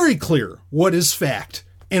very clear what is fact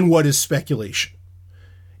and what is speculation,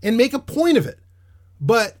 and make a point of it.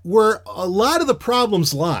 But where a lot of the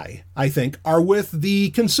problems lie, I think, are with the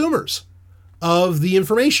consumers of the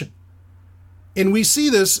information. And we see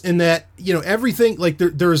this in that, everything, like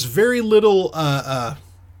there is very little,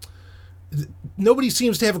 nobody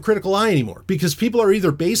seems to have a critical eye anymore, because people are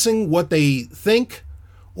either basing what they think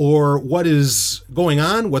or what is going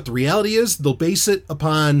on, what the reality is. They'll base it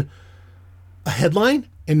upon a headline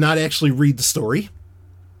and not actually read the story.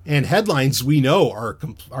 And headlines, we know,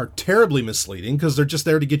 are terribly misleading, because they're just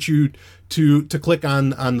there to get you to click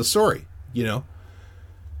on the story,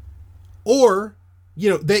 or,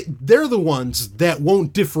 they're the ones that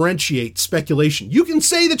won't differentiate speculation. You can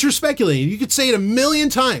say that you're speculating. You could say it 1,000,000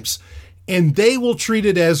 times, and they will treat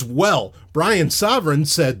it as, well, Brian Sovereign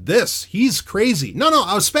said this. He's crazy. No,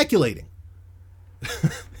 I was speculating.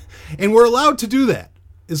 And we're allowed to do that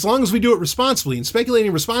as long as we do it responsibly. And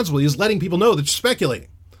speculating responsibly is letting people know that you're speculating.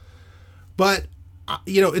 But,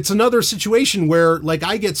 it's another situation where,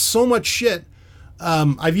 I get so much shit.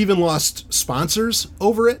 I've even lost sponsors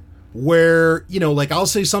over it, where, I'll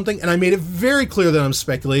say something and I made it very clear that I'm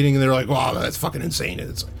speculating, and they're like, "Wow, that's fucking insane." And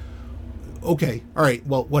it's like, okay, all right,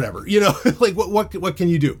 well, whatever, what can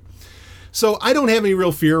you do? So I don't have any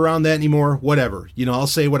real fear around that anymore. Whatever, I'll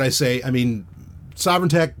say what I say. I mean, Sovereign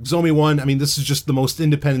Tech, Zomi One, I mean, this is just the most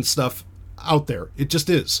independent stuff out there. It just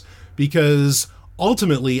is, because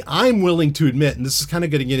ultimately I'm willing to admit, and this is kind of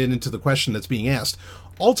going to get into the question that's being asked.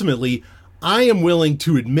 Ultimately, I am willing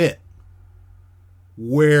to admit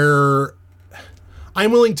where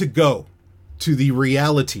I'm willing to go to the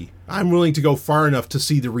reality. I'm willing to go far enough to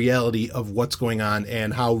see the reality of what's going on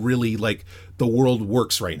and how really the world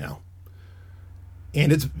works right now.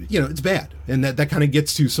 And it's, it's bad. And that kind of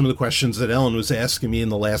gets to some of the questions that Ellen was asking me in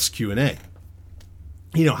the last Q&A.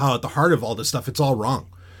 How at the heart of all this stuff, it's all wrong.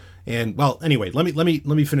 And well, anyway, let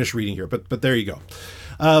me finish reading here, but there you go.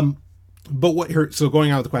 So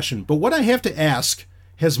going on with the question, but what I have to ask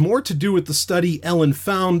has more to do with the study Ellen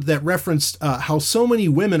found that referenced how so many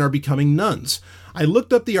women are becoming nuns. I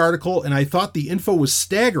looked up the article and I thought the info was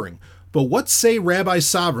staggering, but what say Rabbi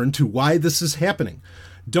Sovereign to why this is happening?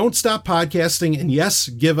 Don't stop podcasting, and yes,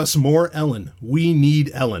 give us more Ellen. We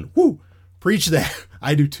need Ellen. Woo! Preach that.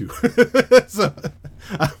 I do too. So,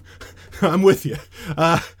 I'm with you.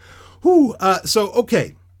 So,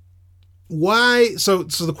 okay. why? So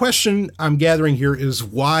the question I'm gathering here is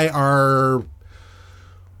why are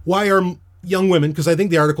young women? Because I think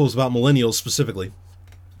the article is about millennials specifically,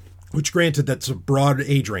 which granted that's a broad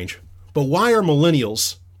age range, but why are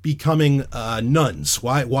millennials becoming nuns?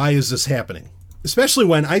 Why is this happening? Especially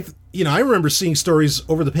when I remember seeing stories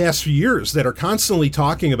over the past few years that are constantly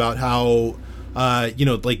talking about how,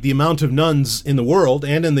 like the amount of nuns in the world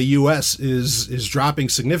and in the U.S. is dropping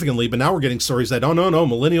significantly. But now we're getting stories that, oh, no,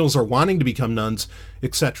 millennials are wanting to become nuns,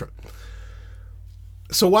 etc.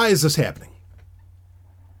 So why is this happening?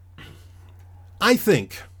 I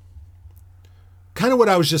think kind of what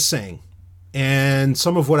I was just saying and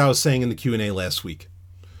some of what I was saying in the Q&A last week.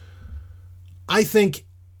 I think,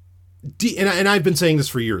 and I've been saying this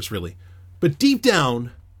for years, really, but deep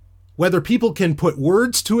down, whether people can put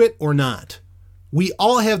words to it or not, we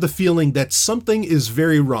all have the feeling that something is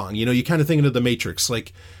very wrong. You kind of think of the Matrix,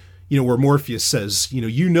 like, where Morpheus says,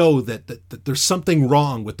 that there's something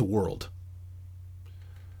wrong with the world.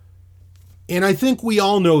 And I think we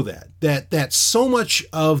all know that so much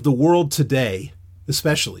of the world today,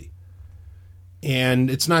 especially, and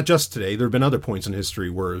it's not just today, there have been other points in history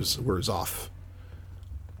where it's off,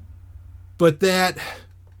 but that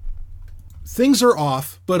things are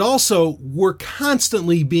off, but also we're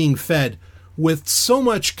constantly being fed with so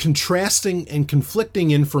much contrasting and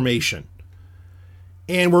conflicting information.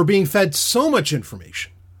 And we're being fed so much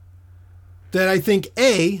information that I think,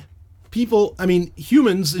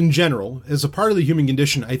 humans in general, as a part of the human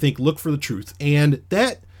condition, I think look for the truth. And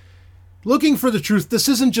that looking for the truth, this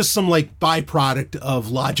isn't just some like byproduct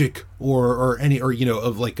of logic or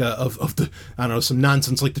some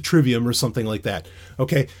nonsense like the trivium or something like that.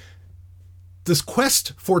 Okay. This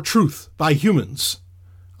quest for truth by humans,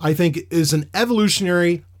 I think, is an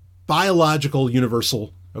evolutionary, biological,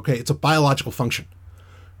 universal. Okay. It's a biological function,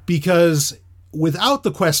 because without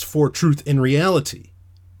the quest for truth in reality,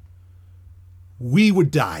 we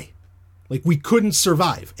would die. Like, we couldn't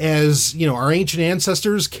survive as, our ancient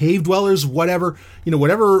ancestors, cave dwellers, whatever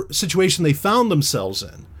situation they found themselves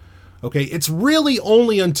in. Okay. It's really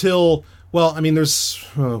only until,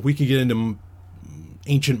 we could get into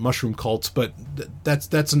ancient mushroom cults, but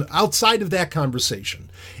that's an outside of that conversation.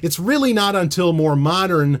 It's really not until more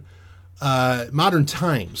modern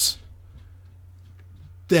times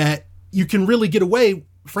that you can really get away,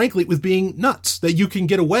 frankly, with being nuts, that you can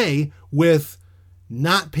get away with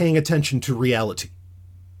not paying attention to reality.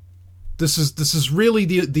 This is really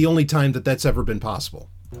the only time that's ever been possible.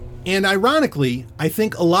 And ironically, I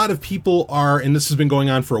think a lot of people are, and this has been going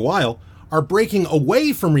on for a while, are breaking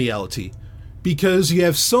away from reality because you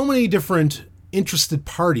have so many different interested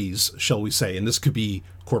parties, shall we say, and this could be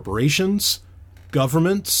corporations,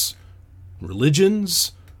 governments,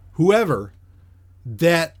 religions, whoever,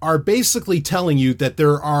 that are basically telling you that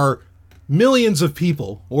there are millions of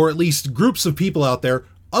people, or at least groups of people out there,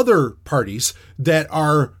 other parties, that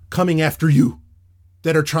are coming after you,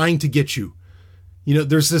 that are trying to get you.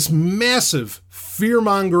 There's this massive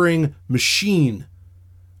fear-mongering machine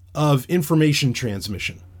of information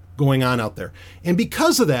transmission going on out there. And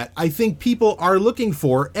because of that, I think people are looking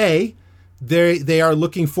for, they are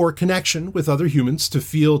looking for connection with other humans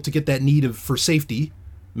to get that need for safety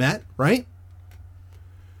met, right?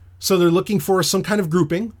 So they're looking for some kind of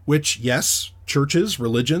grouping, which, yes, churches,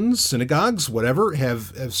 religions, synagogues, whatever,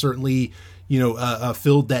 have certainly,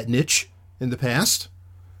 filled that niche in the past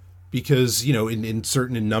because, in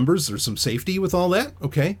certain numbers, there's some safety with all that.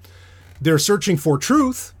 Okay. They're searching for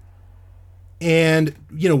truth. And,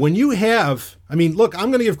 when you have, look,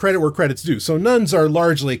 I'm going to give credit where credit's due. So nuns are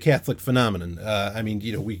largely a Catholic phenomenon.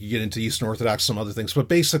 We could get into Eastern Orthodox, some other things, but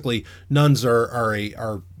basically nuns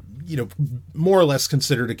are more or less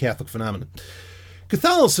considered a Catholic phenomenon.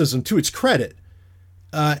 Catholicism, to its credit,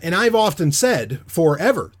 and I've often said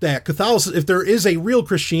forever that Catholicism, if there is a real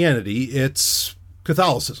Christianity, it's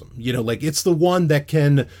Catholicism. It's the one that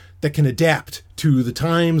can adapt to the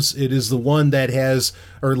times. It is the one that has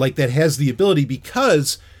the ability,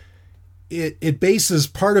 because it bases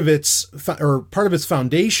part of its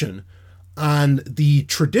foundation on the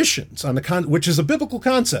traditions, which is a biblical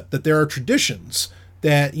concept, that there are traditions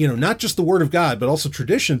that, not just the word of God, but also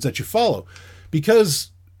traditions that you follow, because,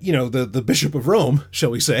 the Bishop of Rome, shall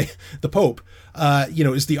we say, the Pope,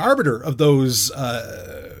 is the arbiter of those,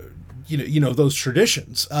 those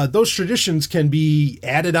traditions. Those traditions can be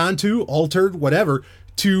added onto, altered, whatever,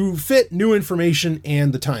 to fit new information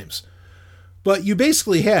and the times. But you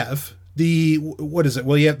basically have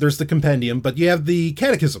there's the compendium, but you have the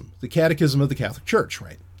catechism of the Catholic Church,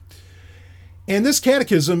 right? And this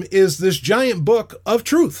catechism is this giant book of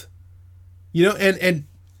truth, and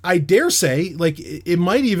I dare say, like, it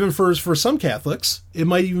might even, for some Catholics, it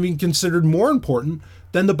might even be considered more important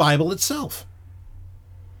than the Bible itself.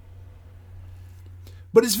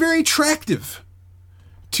 But it's very attractive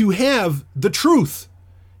to have the truth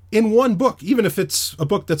in one book, even if it's a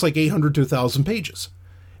book that's like 800 to 1,000 pages.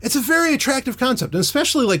 It's a very attractive concept, and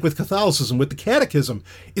especially like with Catholicism, with the Catechism,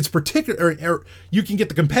 it's particular, or you can get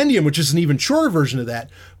the Compendium, which is an even shorter version of that,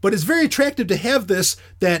 but it's very attractive to have this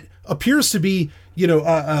that appears to be,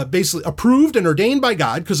 basically approved and ordained by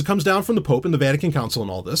God, because it comes down from the Pope and the Vatican Council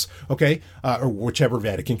and all this, okay? Or whichever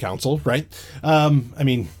Vatican Council, right?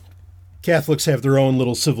 Catholics have their own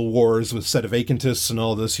little civil wars with sedevacantists and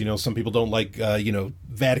all this. Some people don't like,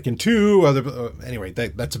 Vatican II. Anyway,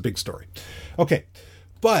 that's a big story. Okay,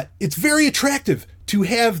 but it's very attractive to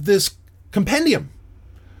have this compendium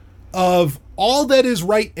of all that is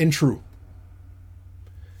right and true.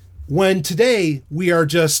 When today we are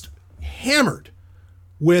just hammered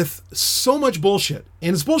with so much bullshit.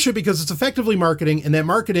 And it's bullshit because it's effectively marketing, and that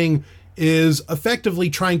marketing is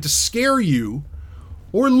effectively trying to scare you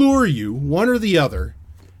or lure you, one or the other,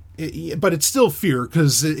 but it's still fear,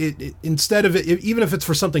 because it instead of it, even if it's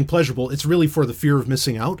for something pleasurable, it's really for the fear of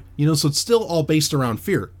missing out, so it's still all based around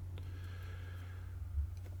fear.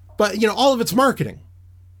 But, all of it's marketing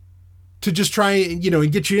to just try,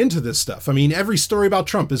 and get you into this stuff. Every story about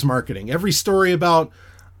Trump is marketing. Every story about,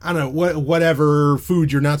 I don't know, whatever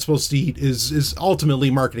food you're not supposed to eat is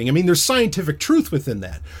ultimately marketing. There's scientific truth within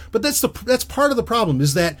that, but that's part of the problem,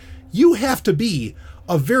 is that you have to be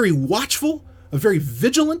a very watchful, a very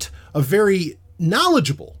vigilant, a very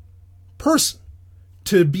knowledgeable person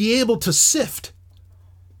to be able to sift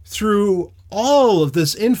through all of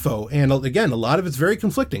this info. And again, a lot of it's very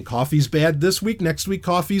conflicting. Coffee's bad this week, next week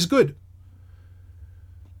coffee's good.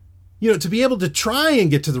 To be able to try and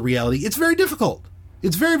get to the reality, it's very difficult.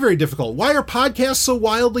 It's very, very difficult. Why are podcasts so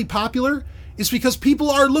wildly popular? It's because people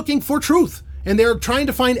are looking for truth. And they're trying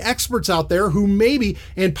to find experts out there who maybe,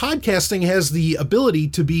 and podcasting has the ability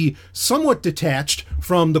to be somewhat detached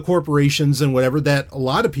from the corporations and whatever that a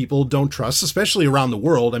lot of people don't trust, especially around the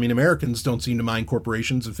world. Americans don't seem to mind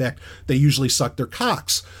corporations. In fact, they usually suck their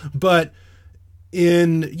cocks. But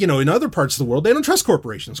in other parts of the world, they don't trust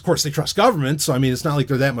corporations. Of course, they trust government. So, it's not like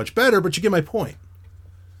they're that much better, but you get my point.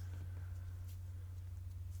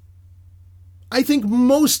 I think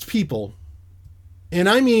most people, and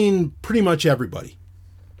I mean pretty much everybody,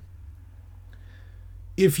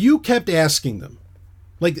 if you kept asking them,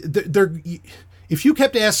 if you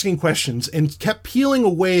kept asking questions and kept peeling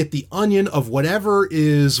away at the onion of whatever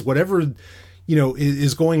is going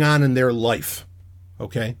on in their life,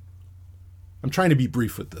 okay? I'm trying to be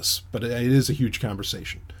brief with this, but it is a huge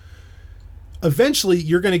conversation. Eventually,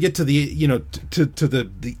 you're going to get to the, to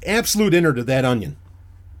the absolute inner to that onion.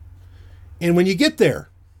 And when you get there,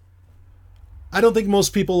 I don't think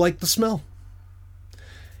most people like the smell.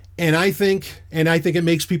 And I think it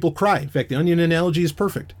makes people cry. In fact, the onion analogy is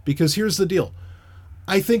perfect, because here's the deal.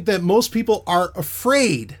 I think that most people are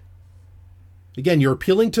afraid. Again, you're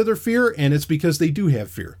appealing to their fear, and it's because they do have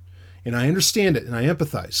fear. And I understand it, and I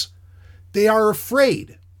empathize. They are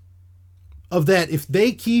afraid of that. If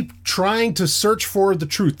they keep trying to search for the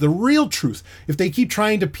truth, the real truth, if they keep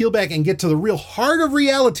trying to peel back and get to the real heart of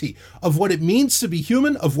reality of what it means to be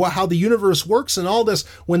human, of how the universe works and all this,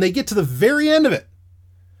 when they get to the very end of it,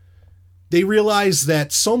 they realize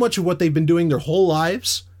that so much of what they've been doing their whole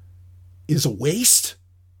lives is a waste,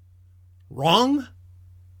 wrong.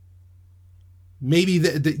 Maybe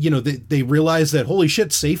they realize that, holy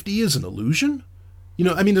shit, safety is an illusion.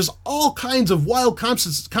 There's all kinds of wild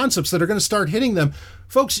concepts that are going to start hitting them.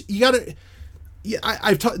 Folks, you got to...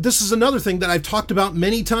 this is another thing that I've talked about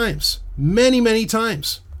many times. Many, many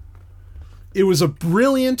times. It was a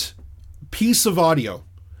brilliant piece of audio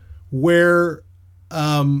where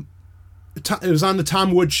it was on the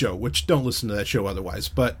Tom Woods Show, which don't listen to that show otherwise,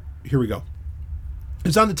 but here we go. It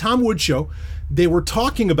was on the Tom Woods Show. They were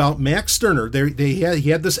talking about Max Stirner. He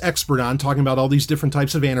had this expert on talking about all these different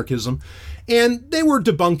types of anarchism, and they were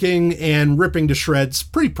debunking and ripping to shreds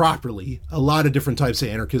pretty properly a lot of different types of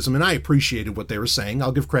anarchism, and I appreciated what they were saying.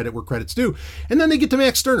 I'll give credit where credit's due. And then they get to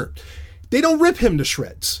Max Stirner. They don't rip him to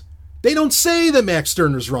shreds. They don't say that Max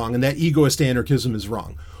Stirner's wrong and that egoist anarchism is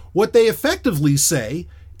wrong. What they effectively say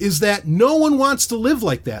is that no one wants to live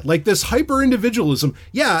like that, like this hyper-individualism.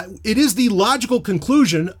 Yeah, it is the logical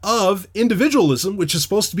conclusion of individualism, which is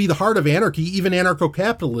supposed to be the heart of anarchy, even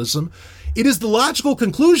anarcho-capitalism. It is the logical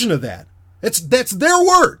conclusion of that. That's their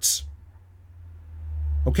words.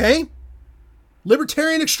 Okay?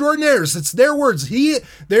 Libertarian extraordinaires, it's their words.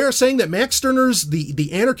 They're saying that Max Stirner's,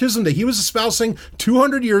 the anarchism that he was espousing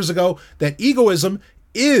 200 years ago, that egoism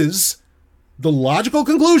is the logical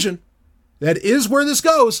conclusion. That is where this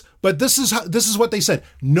goes, but this is what they said.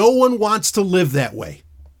 No one wants to live that way.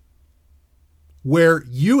 Where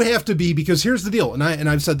you have to be, because here's the deal, and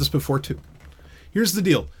I've said this before too. Here's the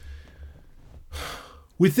deal.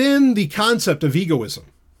 Within the concept of egoism,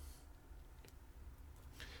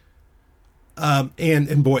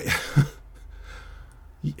 and boy,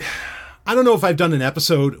 I don't know if I've done an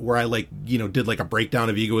episode where I did like a breakdown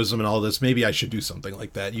of egoism and all this. Maybe I should do something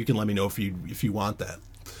like that. You can let me know if you want that.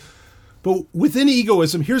 But within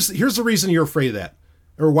egoism, here's the reason you're afraid of that,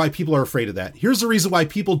 or why people are afraid of that. Here's the reason why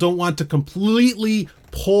people don't want to completely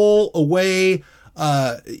pull away,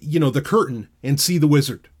 the curtain and see the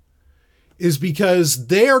wizard, is because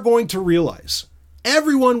they are going to realize,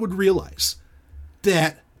 everyone would realize,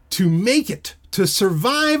 that to make it, to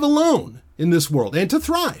survive alone in this world and to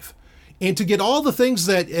thrive and to get all the things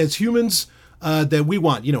that as humans that we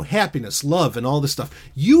want, happiness, love, and all this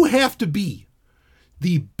stuff, you have to be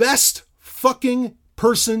the best fucking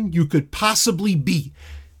person you could possibly be.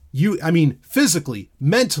 Physically,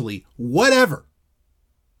 mentally, whatever.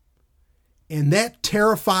 And that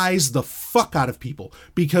terrifies the fuck out of people,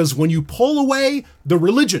 because when you pull away the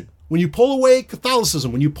religion, when you pull away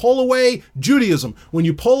Catholicism, when you pull away Judaism, when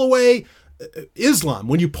you pull away Islam,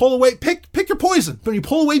 when you pull away, pick your poison, when you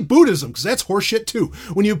pull away Buddhism, because that's horseshit too.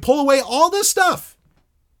 When you pull away all this stuff,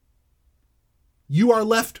 you are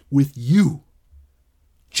left with you.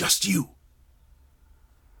 Just you.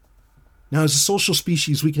 Now, as a social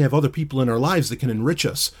species, we can have other people in our lives that can enrich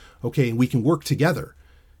us, okay, and we can work together.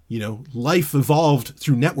 Life evolved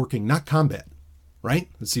through networking, not combat, right?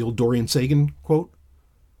 That's the old Dorian Sagan quote.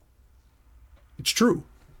 It's true.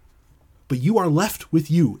 But you are left with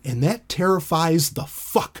you, and that terrifies the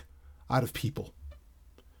fuck out of people.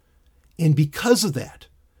 And because of that,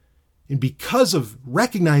 and because of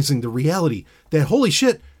recognizing the reality that, holy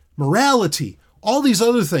shit, morality, all these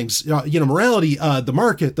other things, morality, the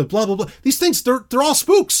market, the blah, blah, blah. These things, they're all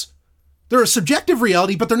spooks. They're a subjective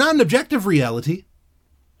reality, but they're not an objective reality.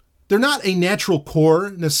 They're not a natural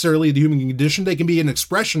core, necessarily, of the human condition. They can be an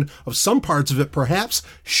expression of some parts of it, perhaps.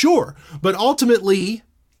 Sure. But ultimately,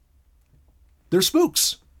 they're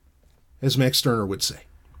spooks, as Max Stirner would say.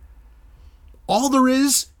 All there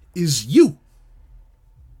is you.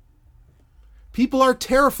 People are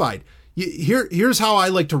terrified. Here's how I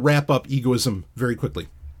like to wrap up egoism very quickly.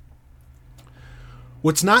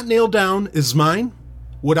 What's not nailed down is mine.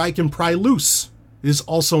 What I can pry loose is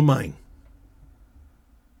also mine.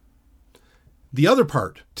 The other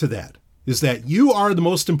part to that is that you are the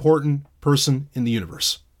most important person in the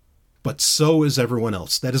universe, but so is everyone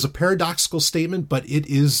else. That is a paradoxical statement, but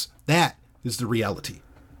that is the reality.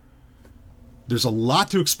 There's a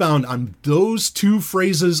lot to expound on those two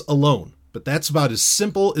phrases alone. But that's about as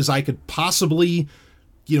simple as I could possibly,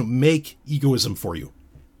 make egoism for you.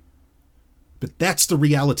 But that's the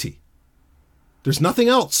reality. There's nothing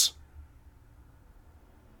else.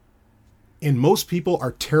 And most people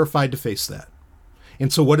are terrified to face that.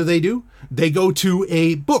 And so what do? They go to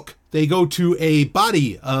a book. They go to a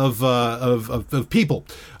body of people.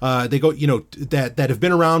 They go, that have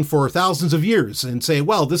been around for thousands of years and say,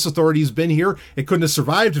 well, this authority's been here. It couldn't have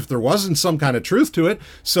survived if there wasn't some kind of truth to it.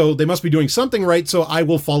 So they must be doing something right. So I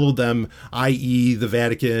will follow them, i.e. the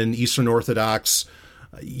Vatican, Eastern Orthodox,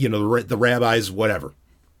 the rabbis, whatever.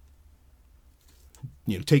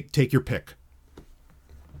 Take your pick.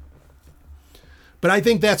 But I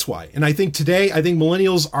think that's why. And I think today,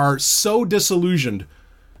 millennials are so disillusioned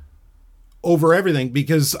over everything,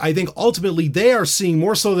 because I think ultimately they are seeing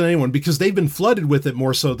more so than anyone, because they've been flooded with it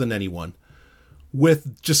more so than anyone,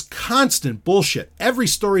 with just constant bullshit. Every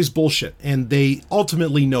story's bullshit, and they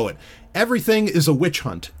ultimately know it. Everything is a witch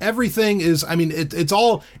hunt. Everything is, it's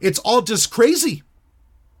all just crazy.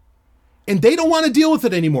 And they don't want to deal with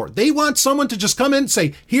it anymore. They want someone to just come in and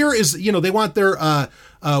say, here is, they want their,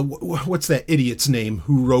 what's that idiot's name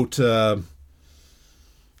who wrote,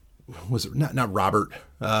 was it not Robert,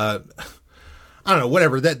 I don't know,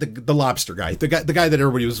 whatever, the lobster guy, the guy that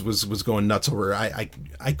everybody was going nuts over. I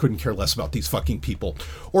couldn't care less about these fucking people,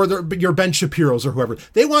 or your Ben Shapiro's or whoever.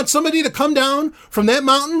 They want somebody to come down from that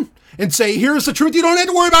mountain and say, here's the truth. You don't have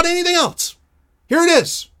to worry about anything else. Here it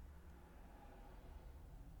is.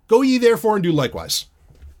 Go ye therefore and do likewise.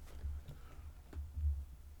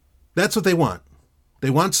 That's what they want. They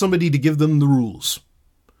want somebody to give them the rules.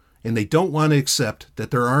 And they don't want to accept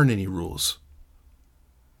that there aren't any rules.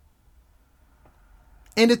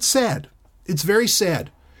 And it's sad. It's very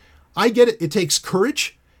sad. I get it. It takes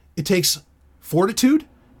courage. It takes fortitude.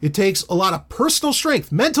 It takes a lot of personal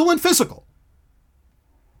strength, mental and physical,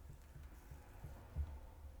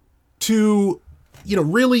 to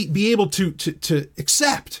really be able to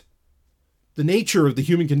accept the nature of the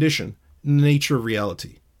human condition and the nature of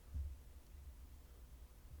reality.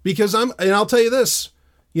 Because I'll tell you this,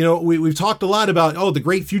 we've talked a lot about, the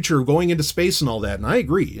great future of going into space and all that. And I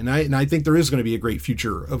agree. And I think there is going to be a great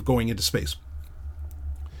future of going into space.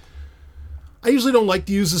 I usually don't like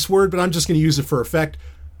to use this word, but I'm just going to use it for effect.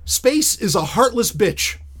 Space is a heartless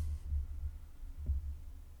bitch.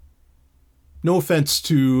 No offense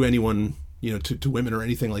to anyone, to women or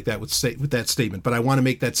anything like that with that statement, but I want to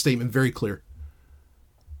make that statement very clear.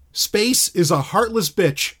 Space is a heartless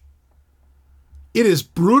bitch. It is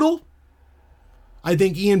brutal. I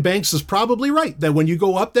think Ian Banks is probably right that when you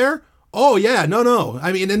go up there, oh yeah, no.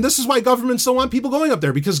 I mean, and this is why governments don't want people going up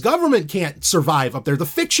there, because government can't survive up there. The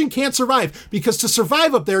fiction can't survive, because to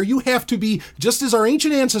survive up there, you have to be, just as our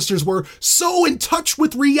ancient ancestors were, so in touch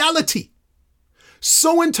with reality.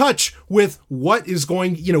 So in touch with what is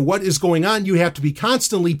going on. You have to be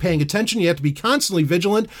constantly paying attention. You have to be constantly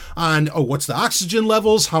vigilant on, what's the oxygen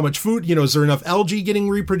levels? How much food? Is there enough algae getting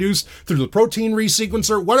reproduced through the protein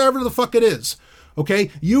resequencer? Whatever the fuck it is.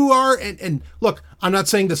 Okay, you are, and look, I'm not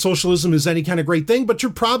saying that socialism is any kind of great thing, but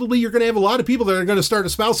you're going to have a lot of people that are going to start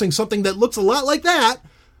espousing something that looks a lot like that,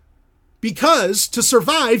 because to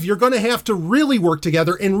survive, you're going to have to really work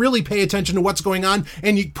together and really pay attention to what's going on,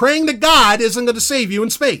 and praying to God isn't going to save you in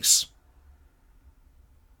space.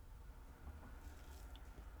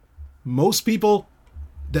 Most people,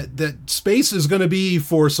 that space is going to be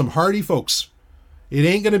for some hardy folks. It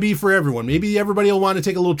ain't going to be for everyone. Maybe everybody will want to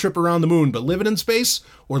take a little trip around the moon, but living in space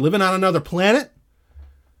or living on another planet,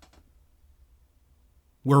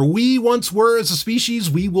 where we once were as a species,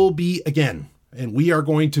 we will be again. And we are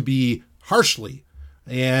going to be harshly,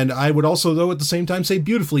 and I would also, though, at the same time say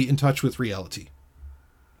beautifully, in touch with reality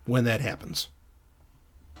when that happens.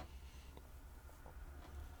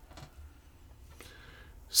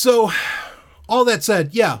 So, all that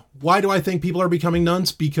said, why do I think people are becoming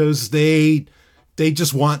nuns? Because they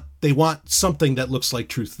just want something that looks like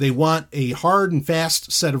truth. They want a hard and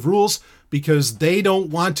fast set of rules, because they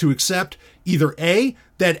don't want to accept either A,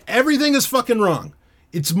 that everything is fucking wrong.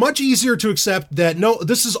 It's much easier to accept that, no,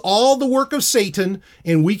 this is all the work of Satan,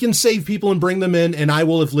 and we can save people and bring them in, and I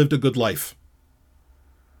will have lived a good life.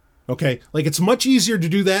 Okay? Like, it's much easier to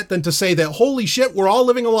do that than to say that, holy shit, we're all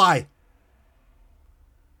living a lie.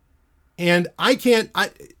 And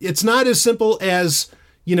it's not as simple as,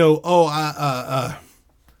 all I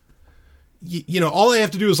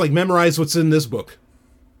have to do is like memorize what's in this book.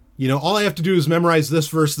 All I have to do is memorize this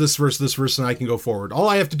verse, and I can go forward. All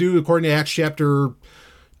I have to do, according to Acts chapter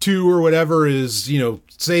 2 or whatever, is,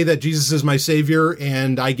 say that Jesus is my savior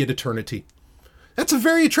and I get eternity. That's a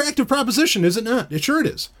very attractive proposition, is it not? It sure it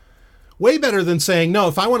is. Way better than saying, no,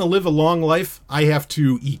 if I want to live a long life, I have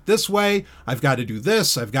to eat this way. I've got to do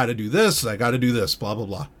this. I've got to do this. I got to do this, blah, blah,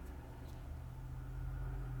 blah.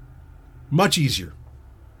 Much easier.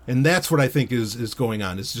 And that's what I think is going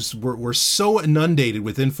on. It's just we're so inundated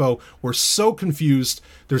with info. We're so confused.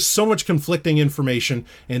 There's so much conflicting information.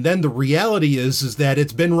 And then the reality is that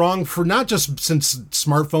it's been wrong for not just since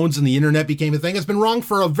smartphones and the internet became a thing. It's been wrong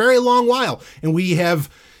for a very long while. And we have,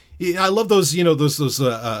 I love those, those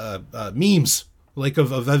memes like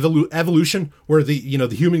of evolution, where the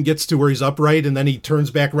human gets to where he's upright and then he turns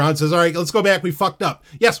back around and says, all right, let's go back. We fucked up.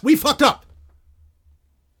 Yes, we fucked up.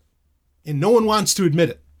 And no one wants to admit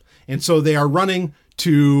it. And so they are running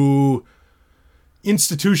to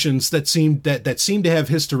institutions that seem to have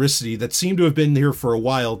historicity, that seem to have been here for a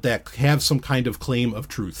while, that have some kind of claim of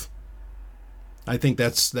truth. I think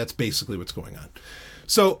that's basically what's going on.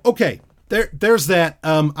 So, okay, there's that.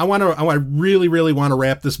 I really want to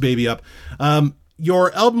wrap this baby up.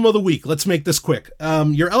 Your album of the week. Let's make this quick.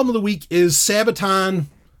 Your album of the week is Sabaton,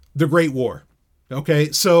 The Great War.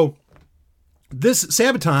 Okay, so this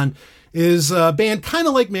Sabaton is a band kind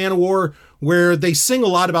of like Manowar, where they sing a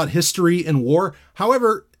lot about history and war.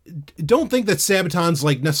 However, don't think that Sabaton's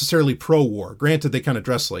like necessarily pro-war. Granted, they kind of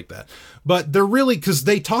dress like that. But they're really, because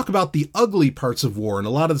they talk about the ugly parts of war and a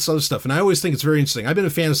lot of this other stuff. And I always think it's very interesting. I've been a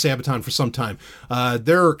fan of Sabaton for some time.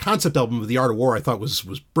 Their concept album of The Art of War I thought was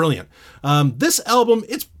brilliant. This album,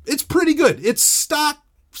 it's pretty good. It's stock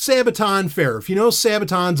Sabaton fare. If you know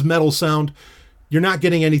Sabaton's metal sound, you're not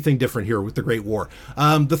getting anything different here with The Great War.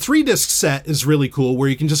 The 3-disc set is really cool, where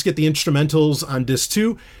you can just get the instrumentals on disc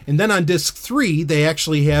 2. And then on disc 3, they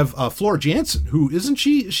actually have Floor Jansen, who isn't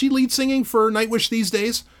she lead singing for Nightwish these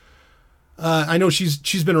days? I know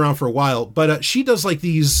she's been around for a while, but she does like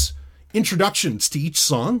these introductions to each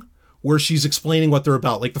song where she's explaining what they're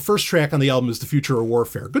about. Like the first track on the album is The Future of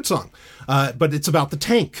Warfare. Good song. But it's about the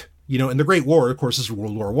tank. and the Great War, of course, is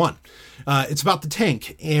World War One. It's about the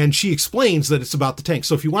tank, and she explains that it's about the tank.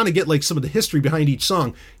 So if you want to get like some of the history behind each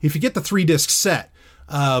song, if you get the 3-disc set,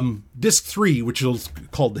 disc 3, which is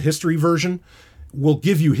called the history version, will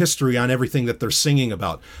give you history on everything that they're singing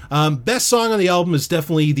about. Best song on the album is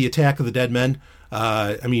definitely The Attack of the Dead Men.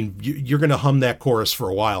 You're going to hum that chorus for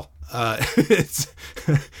a while. It's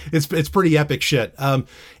pretty epic shit.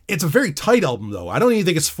 It's a very tight album, though. I don't even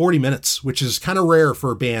think it's 40 minutes, which is kind of rare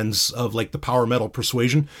for bands of like the power metal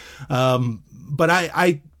persuasion. But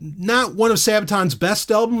I not one of Sabaton's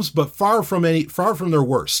best albums, but far from their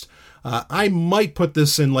worst. I might put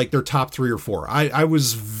this in like their top 3 or 4. I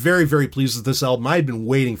was very, very pleased with this album. I had been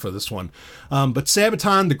waiting for this one. But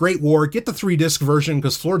Sabaton, The Great War, get the 3-disc version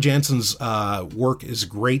because Floor Jansen's work is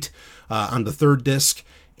great on the 3rd disc.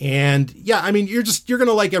 And yeah, you're going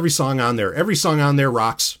to like every song on there. Every song on there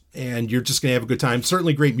rocks, and you're just going to have a good time.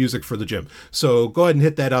 Certainly great music for the gym. So go ahead and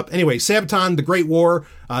hit that up. Anyway, Sabaton, The Great War,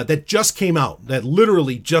 that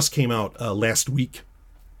literally just came out last week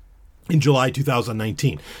in July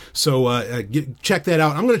 2019. So check that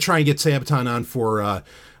out. I'm going to try and get Sabaton on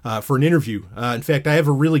for an interview. In fact, I have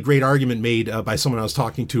a really great argument made by someone I was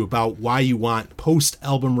talking to about why you want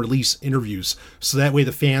post-album release interviews. So that way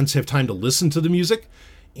the fans have time to listen to the music.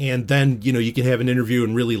 And then, you can have an interview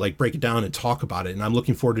and really like break it down and talk about it. And I'm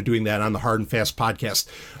looking forward to doing that on the Hard and Fast podcast,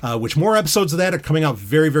 which more episodes of that are coming out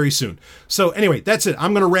very, very soon. So anyway, that's it.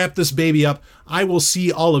 I'm going to wrap this baby up. I will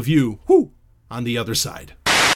see all of you on the other side.